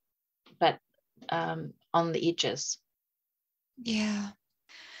 but on the edges. Yeah,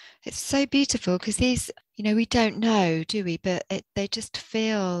 it's so beautiful because these, we don't know, do we? But they just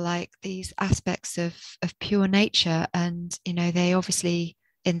feel like these aspects of pure nature, and they obviously,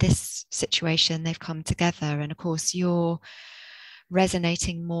 in this situation, they've come together. And of course, you're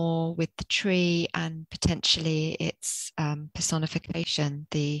resonating more with the tree and potentially its personification,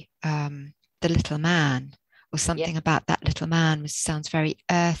 the little man, or something about that little man sounds very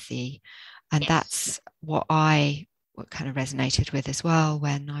earthy. And that's what kind of resonated with as well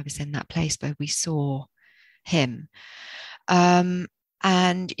when I was in that place where we saw him. And,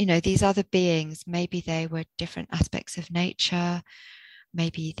 these other beings, maybe they were different aspects of nature,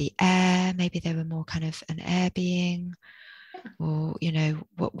 maybe the air, maybe they were more kind of an air being, or,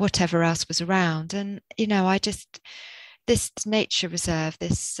 whatever else was around. And, this nature reserve,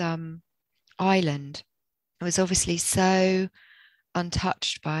 this island, was obviously so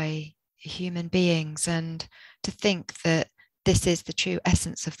untouched by human beings, and to think that this is the true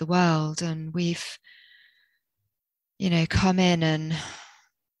essence of the world, and we've come in and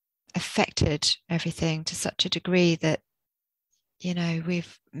affected everything to such a degree that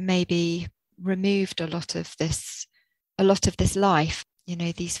we've maybe removed a lot of this life,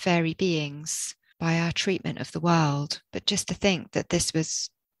 these fairy beings, by our treatment of the world. But just to think that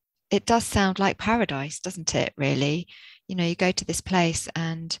it does sound like paradise, doesn't it, really? You go to this place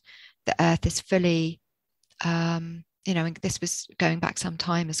and the earth is fully, and this was going back some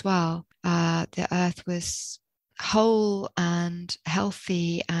time as well. The earth was whole and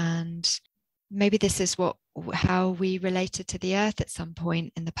healthy, and maybe this is how we related to the earth at some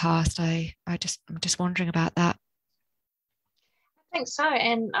point in the past. I'm just wondering about that. I think so,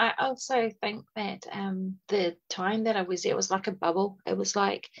 and I also think that the time that I was there was like a bubble. It was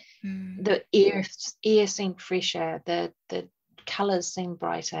like the air seemed fresher, the colours seemed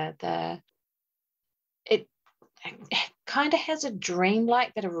brighter. It kind of has a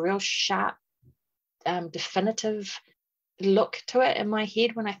dreamlike but a real sharp, definitive look to it in my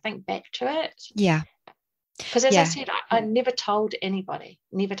head when I think back to it. Yeah. Because as I said, I never told anybody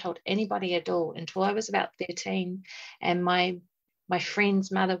at all until I was about 13, and my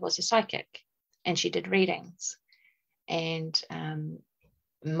friend's mother was a psychic and she did readings. And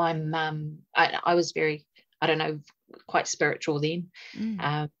my mum, I was very, I don't know, quite spiritual then.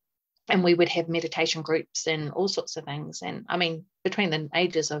 And we would have meditation groups and all sorts of things. And I mean, between the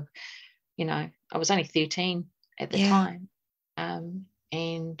ages of, I was only 13 at the time.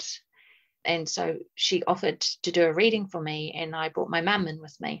 And so she offered to do a reading for me, and I brought my mum in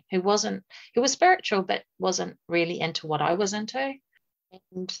with me, who was spiritual, but wasn't really into what I was into.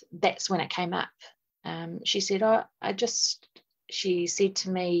 And that's when it came up. She said, she said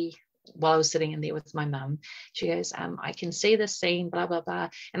to me while I was sitting in there with my mum, she goes, I can see this scene, blah, blah, blah.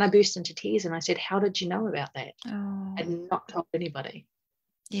 And I burst into tears and I said, how did you know about that? Oh. I had not told anybody.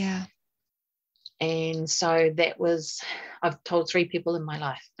 Yeah. And so I've told 3 people in my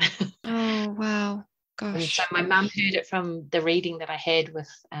life. Oh, wow. Gosh. And so my mum heard it from the reading that I had with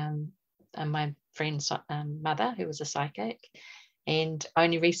my friend's mother, who was a psychic, and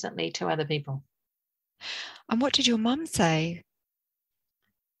only recently 2 other people. And what did your mum say?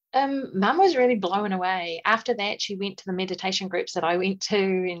 Mum was really blown away. After that, she went to the meditation groups that I went to,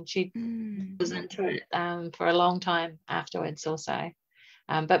 and she was into it for a long time afterwards also.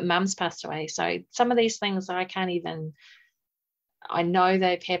 But Mum's passed away. So some of these things I know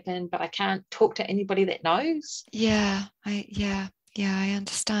they've happened, but I can't talk to anybody that knows. Yeah. Yeah, I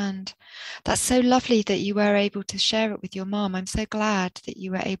understand. That's so lovely that you were able to share it with your mom. I'm so glad that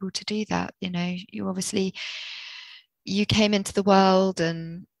you were able to do that. You obviously, you came into the world,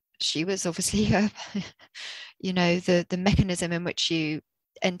 and she was obviously the mechanism in which you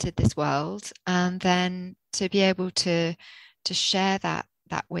entered this world, and then to be able to share that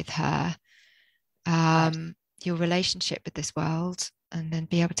with her, Right. your relationship with this world, and then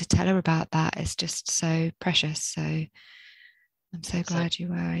be able to tell her about that is just so precious. So I'm so glad you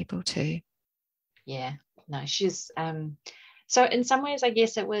were able to. Yeah, no, she's so in some ways I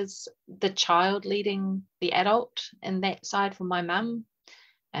guess it was the child leading the adult in that side for my mum.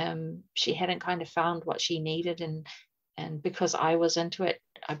 She hadn't kind of found what she needed, and because I was into it,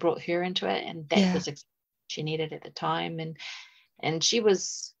 I brought her into it, and that was exactly what she needed at the time. And she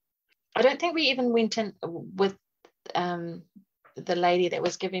was, I don't think we even went in with the lady that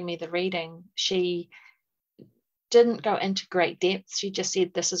was giving me the reading. She didn't go into great depth. She just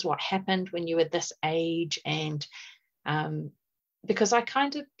said, this is what happened when you were this age. And because I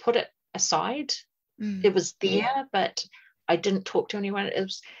kind of put it aside, it was there, but I didn't talk to anyone.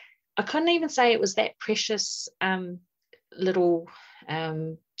 I couldn't even say it was that precious little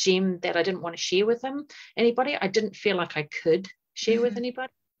gem that I didn't want to share with anybody. I didn't feel like I could share with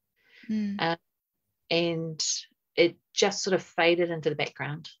anybody. And it just sort of faded into the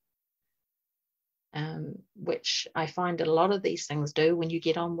background. Which I find a lot of these things do when you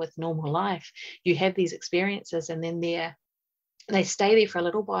get on with normal life. You have these experiences, and then they stay there for a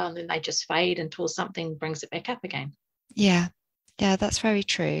little while, and then they just fade until something brings it back up again. Yeah, that's very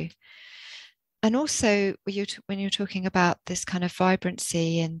true. And also, when you're talking about this kind of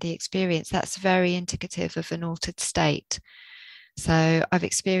vibrancy and the experience, that's very indicative of an altered state. So I've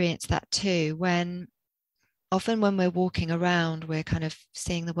experienced that too, often when we're walking around, we're kind of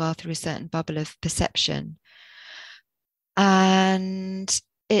seeing the world through a certain bubble of perception. And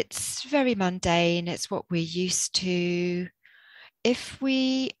it's very mundane. It's what we're used to. If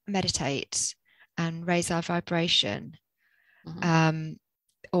we meditate and raise our vibration,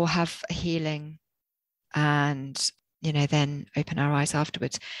 or have a healing, and then open our eyes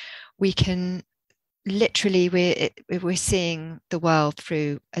afterwards, we can literally, we're seeing the world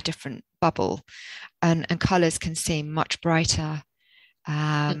through a different bubble, and colors can seem much brighter.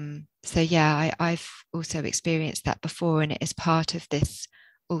 So yeah, I've also experienced that before, and it is part of this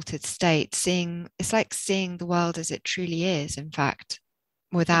altered state. It's like seeing the world as it truly is, in fact,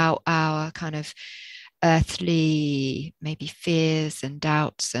 without our kind of earthly maybe fears and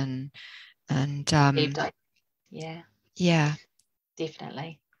doubts and yeah,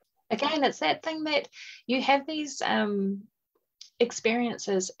 definitely. Again, it's that thing that you have these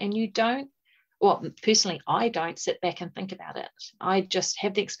experiences, and you don't, well, personally, I don't sit back and think about it. I just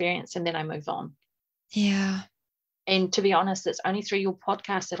have the experience and then I move on. Yeah. And to be honest, it's only through your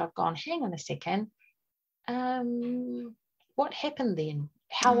podcast that I've gone, hang on a second, what happened then?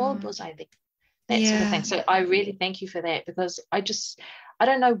 How old was I then? That sort of thing. So I really thank you for that, because I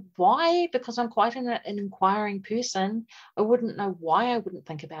don't know why, because I'm quite an inquiring person. I wouldn't know why I wouldn't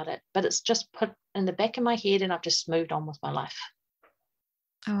think about it, but it's just put in the back of my head, and I've just moved on with my life.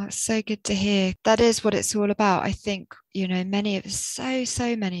 Oh, it's so good to hear. That is what it's all about. I think, many of us,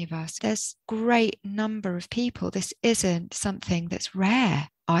 so many of us, there's a great number of people. This isn't something that's rare,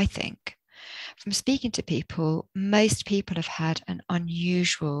 I think. From speaking to people, most people have had an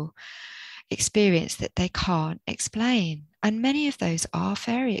unusual experience that they can't explain. And many of those are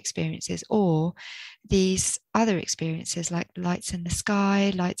fairy experiences, or these other experiences like lights in the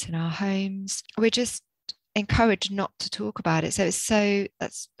sky, lights in our homes. We're just encouraged not to talk about it. So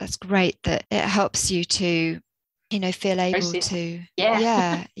that's great that it helps you to feel able to to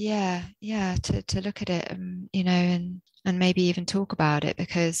look at it, and maybe even talk about it,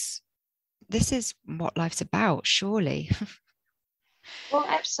 because this is what life's about, surely. Well,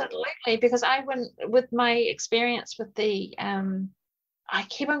 absolutely, because I went with my experience with the I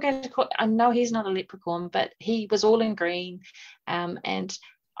keep on going to call, I know he's not a leprechaun, but he was all in green, and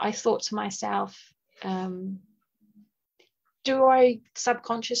I thought to myself, do I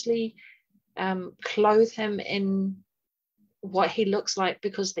subconsciously clothe him in what he looks like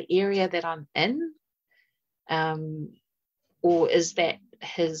because the area that I'm in, or is that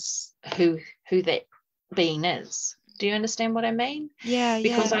who that being is? Do you understand what I mean? Yeah,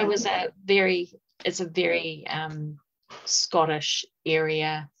 because I was it's a very Scottish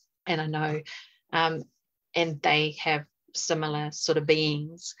area, and I know, and they have similar sort of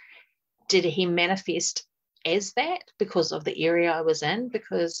beings. Did he manifest as that because of the area I was in,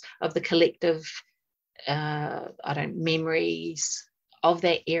 because of the collective memories of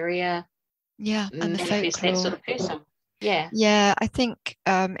that area? Yeah, and the folklore. That sort of person. Yeah, I think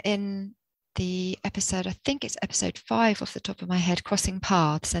in the episode, I think it's episode 5 off the top of my head, Crossing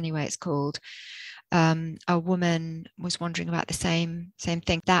Paths, anyway, it's called. A woman was wondering about the same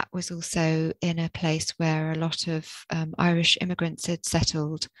thing. That was also in a place where a lot of Irish immigrants had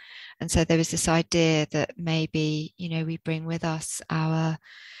settled. And so there was this idea that maybe, we bring with us our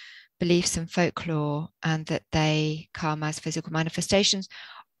beliefs and folklore, and that they come as physical manifestations,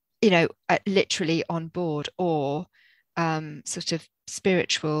 literally on board, or sort of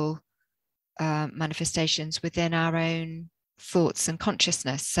spiritual manifestations within our own thoughts and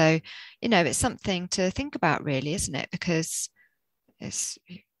consciousness. So, it's something to think about, really, isn't it? Because it's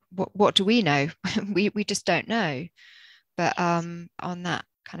what do we know? we just don't know. But on that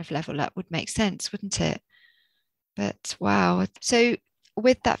kind of level, that would make sense, wouldn't it? But wow. So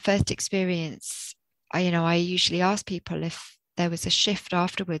with that first experience, I usually ask people if there was a shift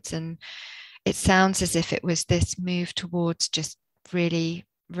afterwards, and it sounds as if it was this move towards just really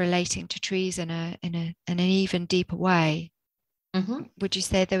relating to trees in an even deeper way. Mm-hmm. Would you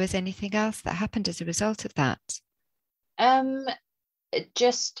say there was anything else that happened as a result of that?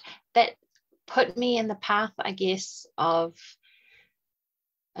 Just that put me in the path, I guess, of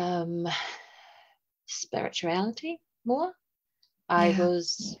spirituality more. I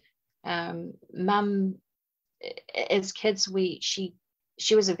was mum, as kids,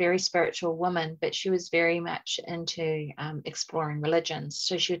 she was a very spiritual woman, but she was very much into exploring religions.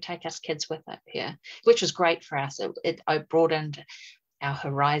 So she would take us kids with her, which was great for us. It broadened our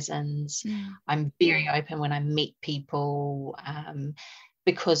horizons. I'm very open when I meet people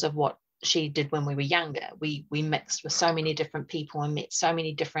because of what she did when we were younger. We mixed with so many different people and met so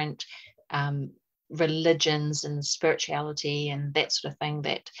many different religions and spirituality and that sort of thing,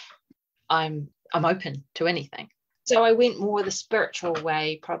 that I'm open to anything. So I went more the spiritual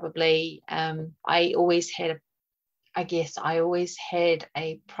way, probably. I always had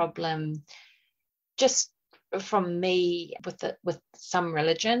a problem, just from me, with some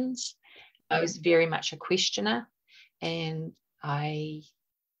religions. I was very much a questioner, and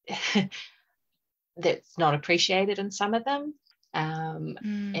that's not appreciated in some of them.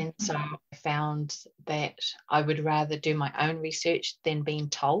 And so I found that I would rather do my own research than being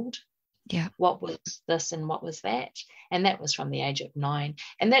told what was this and what was that. And that was from the age of 9.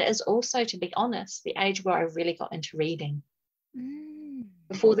 And that is also, to be honest, the age where I really got into reading.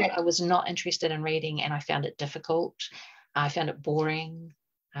 Before that, I was not interested in reading, and I found it difficult. I found it boring.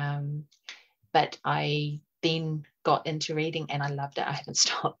 But I then got into reading and I loved it. I haven't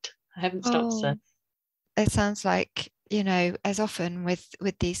stopped since. It sounds like, as often with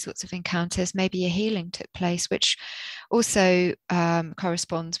these sorts of encounters, maybe a healing took place, which also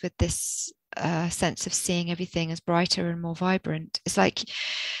corresponds with this sense of seeing everything as brighter and more vibrant. It's like,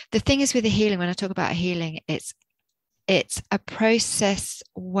 the thing is with the healing, when I talk about healing, it's a process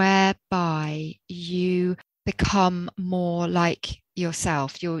whereby you become more like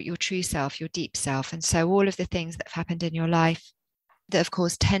yourself, your true self, your deep self. And so all of the things that have happened in your life that have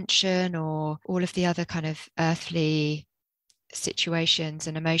caused tension, or all of the other kind of earthly situations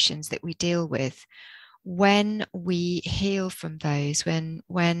and emotions that we deal with, when we heal from those, when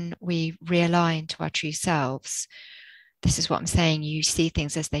we realign to our true selves, this is what I'm saying, you see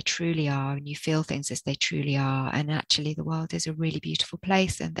things as they truly are, and you feel things as they truly are, and actually the world is a really beautiful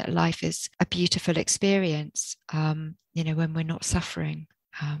place, and that life is a beautiful experience, when we're not suffering,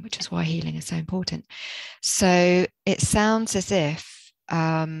 which is why healing is so important. So it sounds as if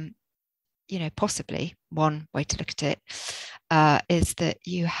possibly one way to look at it is that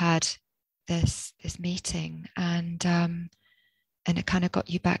you had this meeting, and it kind of got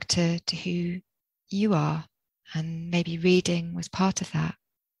you back to who you are, and maybe reading was part of that.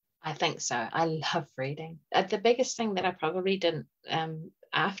 I think so. I love reading. The biggest thing that I probably didn't,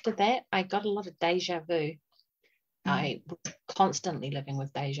 after that, I got a lot of deja vu. I was constantly living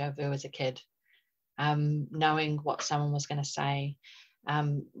with deja vu as a kid, knowing what someone was going to say,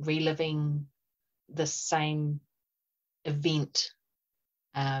 reliving the same event,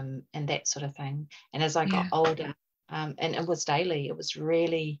 and that sort of thing. And as I got older, and it was daily, it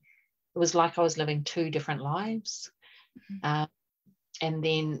was like I was living 2 different lives. And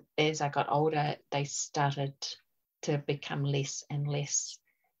then as I got older, they started to become less and less,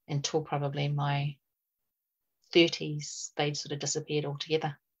 until probably my 30s, they sort of disappeared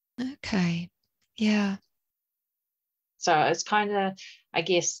altogether. Okay. Yeah. So it's kind of, I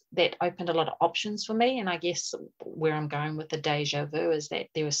guess, that opened a lot of options for me. And I guess where I'm going with the deja vu is that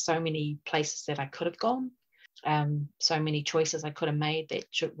there were so many places that I could have gone, so many choices I could have made that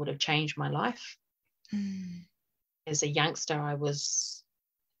would have changed my life. As a youngster, I was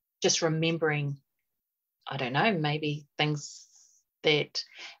just remembering I don't know, maybe things that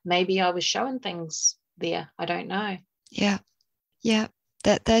maybe I was showing things there. I don't know. Yeah.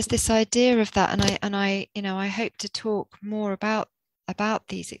 That there's this idea of that, and I I hope to talk more about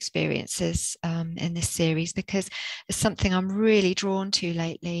these experiences in this series, because it's something I'm really drawn to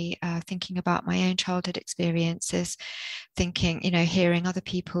lately, thinking about my own childhood experiences, thinking, hearing other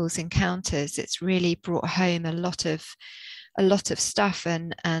people's encounters. It's really brought home a lot of stuff,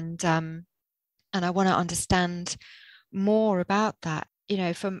 and I want to understand more about that.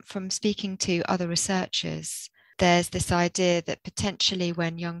 From speaking to other researchers, there's this idea that potentially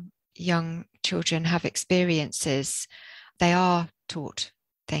when young children have experiences, they are taught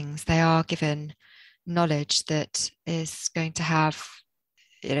things, they are given knowledge that is going to have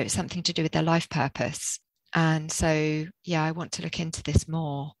something to do with their life purpose. And so I want to look into this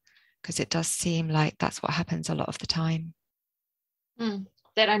more, because it does seem like that's what happens a lot of the time.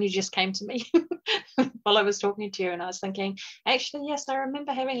 That only just came to me while I was talking to you, and I was thinking, actually, yes, I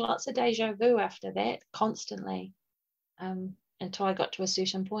remember having lots of deja vu after that, constantly, until I got to a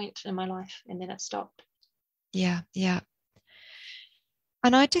certain point in my life, and then it stopped. Yeah.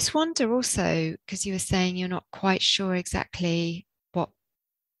 And I just wonder also, because you were saying you're not quite sure exactly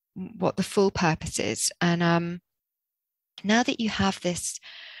what the full purpose is, and now that you have this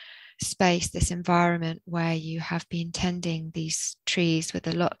space, this environment where you have been tending these trees with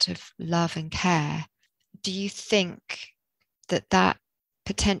a lot of love and care, do you think that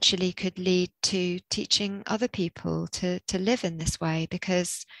potentially could lead to teaching other people to live in this way?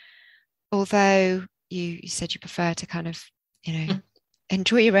 Because although you said you prefer to kind of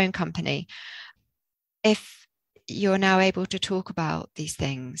enjoy your own company, if you're now able to talk about these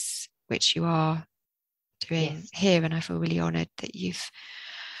things, which you are doing here, and I feel really honoured that you've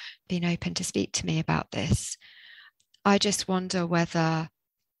been open to speak to me about this, I just wonder whether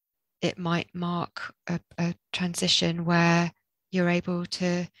it might mark a transition where you're able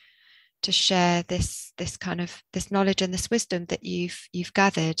to share this kind of this knowledge and this wisdom that you've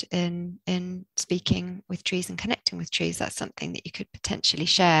gathered in speaking with trees and connecting with trees. That's something that you could potentially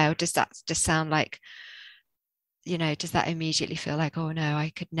share. Or does that just sound like, does that immediately feel like, oh no,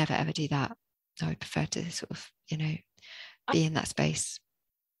 I could never ever do that? I would prefer to sort of be in that space.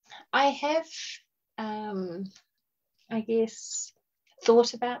 I have I guess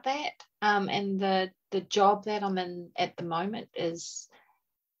thought about that, and the job that I'm in at the moment is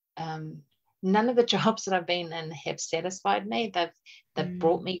none of the jobs that I've been in have satisfied me. They've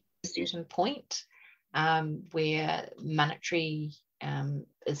brought me to a certain point where monetary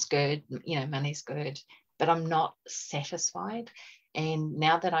is good, money's good, but I'm not satisfied. And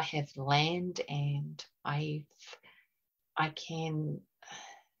now that I have land and I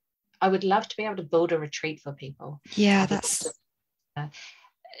would love to be able to build a retreat for people. Yeah, that's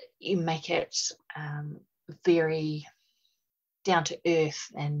you make it very down to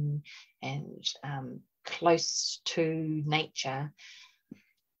earth and close to nature.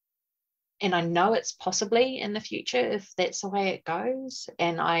 And I know it's possibly in the future if that's the way it goes.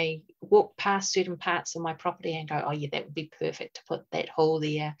 And I walk past certain parts of my property and go, oh yeah, that would be perfect to put that hole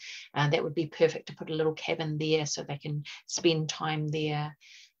there. That would be perfect to put a little cabin there so they can spend time there.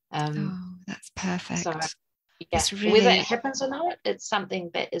 That's perfect. So it's really... whether it happens or not, it's something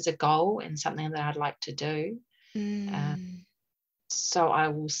that is a goal and something that I'd like to do. So I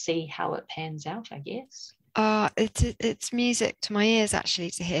will see how it pans out, I guess. It's music to my ears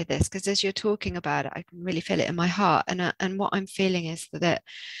actually to hear this, because as you're talking about it, I can really feel it in my heart. And what I'm feeling is that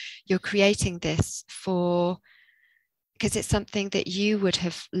you're creating this because it's something that you would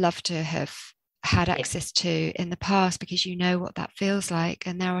have loved to have had access to in the past, because you know what that feels like.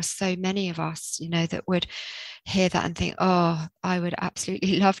 And there are so many of us, that would hear that and think, oh, I would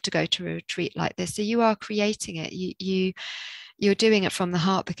absolutely love to go to a retreat like this. So you are creating it. You're doing it from the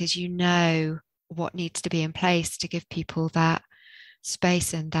heart, because you know what needs to be in place to give people that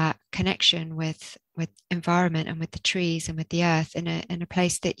space and that connection with environment and with the trees and with the earth in a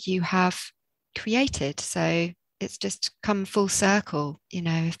place that you have created. So it's just come full circle,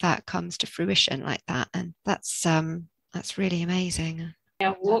 if that comes to fruition like that. And that's really amazing.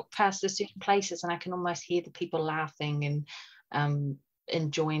 I walk past the certain places and I can almost hear the people laughing and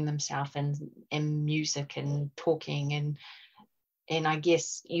enjoying themselves and music and talking, and I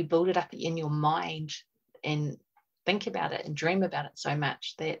guess you build it up in your mind and think about it and dream about it so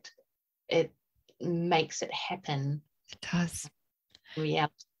much that it makes it happen. It does. Yeah.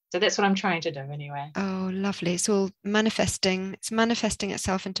 So that's what I'm trying to do anyway. Oh, lovely. It's all manifesting. It's manifesting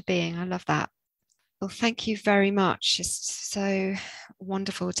itself into being. I love that. Well, thank you very much. It's so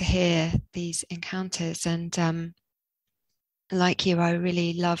wonderful to hear these encounters. And like you, I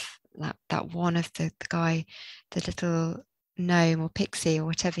really love that one of the guy, the little gnome or pixie or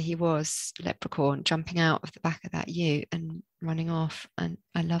whatever he was, leprechaun, jumping out of the back of that ute and running off, and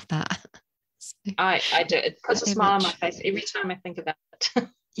I love that. So, I do. It puts a smile on my face every time I think about it.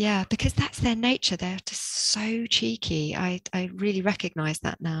 Yeah, because that's their nature. They're just so cheeky. I really recognize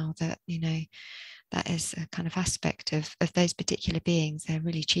that now, that, you know, that is a kind of aspect of those particular beings. They're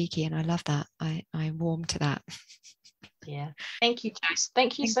really cheeky, and I love that. I warm to that. Yeah. Thank you, Joyce.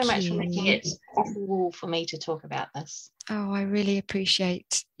 Thank you so much for making it possible for me to talk about this. Oh, I really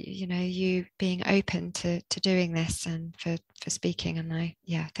appreciate, you know, you being open to doing this and for speaking. And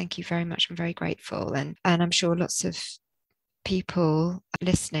thank you very much. I'm very grateful. And I'm sure lots of people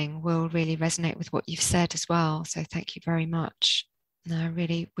listening will really resonate with what you've said as well. So thank you very much. And I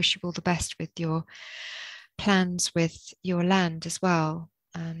really wish you all the best with your plans with your land as well.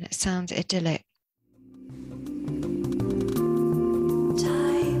 And it sounds idyllic.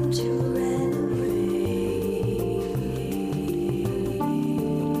 Time to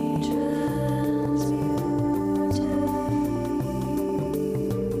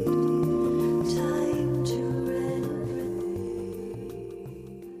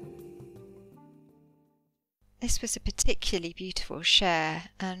This was a particularly beautiful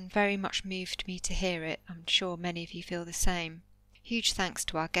share, and very much moved me to hear it. I'm sure many of you feel the same. Huge thanks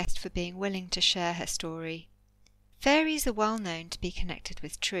to our guest for being willing to share her story. Fairies are well known to be connected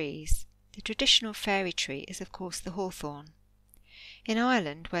with trees. The traditional fairy tree is of course the hawthorn. In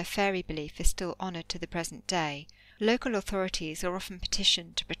Ireland, where fairy belief is still honoured to the present day, local authorities are often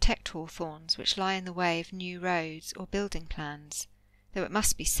petitioned to protect hawthorns which lie in the way of new roads or building plans, though it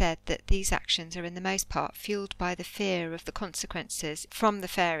must be said that these actions are in the most part fuelled by the fear of the consequences from the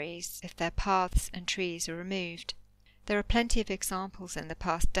fairies if their paths and trees are removed. There are plenty of examples in the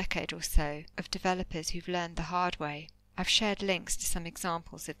past decade or so of developers who've learned the hard way. I've shared links to some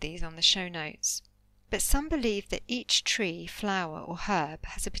examples of these on the show notes. But some believe that each tree, flower or herb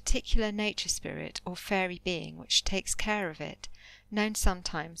has a particular nature spirit or fairy being which takes care of it, known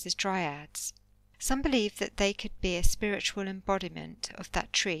sometimes as dryads. Some believe that they could be a spiritual embodiment of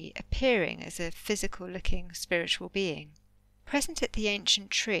that tree, appearing as a physical-looking spiritual being. Present at the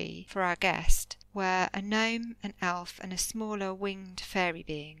ancient tree for our guest were a gnome, an elf, and a smaller winged fairy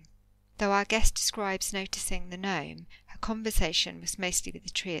being. Though our guest describes noticing the gnome, her conversation was mostly with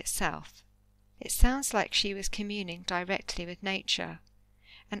the tree itself. It sounds like she was communing directly with nature,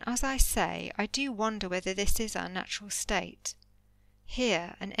 and as I say, I do wonder whether this is our natural state.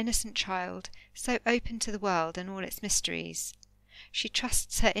 Here, an innocent child, so open to the world and all its mysteries. She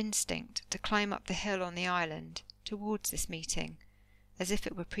trusts her instinct to climb up the hill on the island, towards this meeting, as if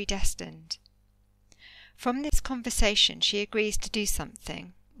it were predestined. From this conversation she agrees to do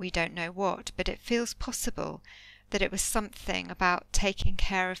something, we don't know what, but it feels possible that it was something about taking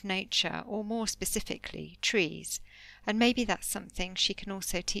care of nature, or more specifically, trees, and maybe that's something she can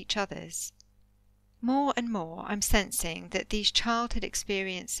also teach others. More and more I'm sensing that these childhood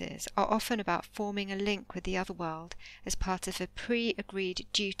experiences are often about forming a link with the other world as part of a pre-agreed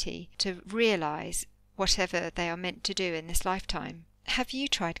duty to realise whatever they are meant to do in this lifetime. Have you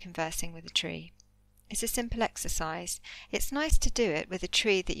tried conversing with a tree? It's a simple exercise. It's nice to do it with a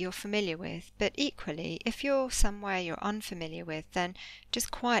tree that you're familiar with, but equally, if you're somewhere you're unfamiliar with, then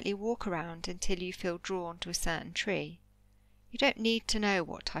just quietly walk around until you feel drawn to a certain tree. You don't need to know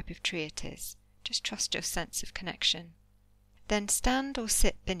what type of tree it is. Just trust your sense of connection. Then stand or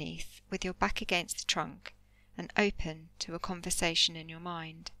sit beneath with your back against the trunk and open to a conversation in your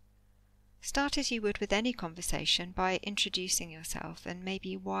mind. Start as you would with any conversation by introducing yourself and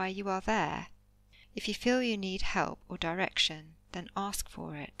maybe why you are there. If you feel you need help or direction, then ask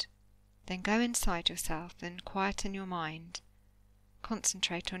for it. Then go inside yourself and quieten your mind.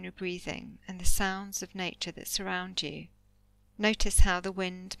 Concentrate on your breathing and the sounds of nature that surround you. Notice how the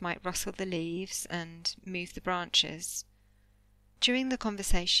wind might rustle the leaves and move the branches. During the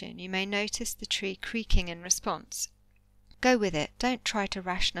conversation, you may notice the tree creaking in response. Go with it. Don't try to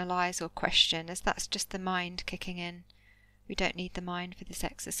rationalize or question, as that's just the mind kicking in. We don't need the mind for this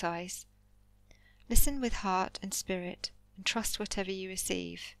exercise. Listen with heart and spirit, and trust whatever you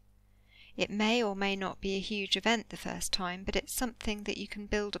receive. It may or may not be a huge event the first time, but it's something that you can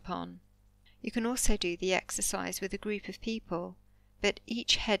build upon. You can also do the exercise with a group of people, but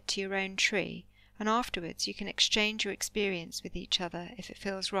each head to your own tree, and afterwards you can exchange your experience with each other if it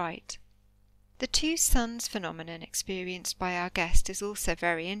feels right. The two suns phenomenon experienced by our guest is also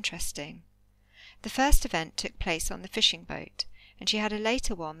very interesting. The first event took place on the fishing boat, and she had a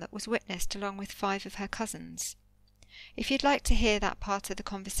later one that was witnessed along with 5 of her cousins. If you'd like to hear that part of the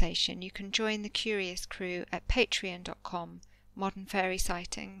conversation, you can join the Curious crew at patreon.com Modern Fairy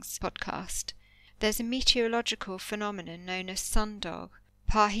Sightings Podcast. There's a meteorological phenomenon known as sundog,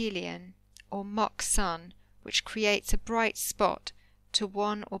 parhelion, or mock sun, which creates a bright spot to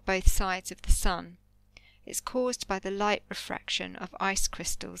one or both sides of the sun. It's caused by the light refraction of ice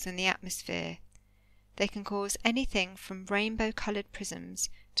crystals in the atmosphere. They can cause anything from rainbow-coloured prisms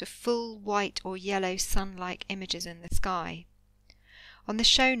to full white or yellow sun-like images in the sky. On the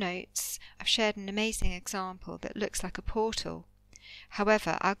show notes, I've shared an amazing example that looks like a portal.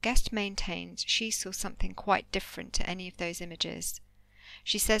 However, our guest maintains she saw something quite different to any of those images.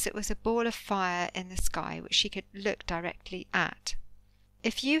 She says it was a ball of fire in the sky which she could look directly at.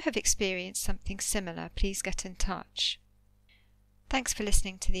 If you have experienced something similar, please get in touch. Thanks for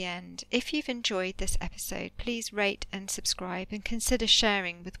listening to the end. If you've enjoyed this episode, please rate and subscribe and consider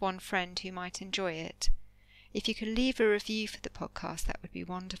sharing with one friend who might enjoy it. If you could leave a review for the podcast, that would be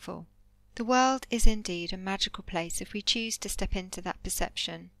wonderful. The world is indeed a magical place if we choose to step into that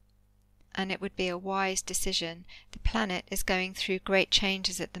perception. And it would be a wise decision. The planet is going through great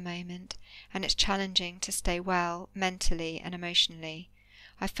changes at the moment, and it's challenging to stay well mentally and emotionally.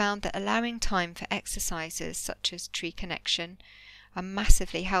 I found that allowing time for exercises such as tree connection are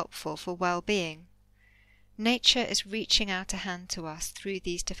massively helpful for well-being. Nature is reaching out a hand to us through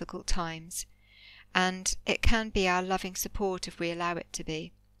these difficult times, and it can be our loving support if we allow it to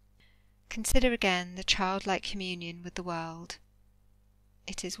be. Consider again the childlike communion with the world.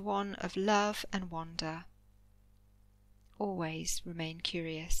 It is one of love and wonder. Always remain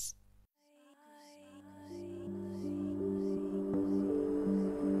curious.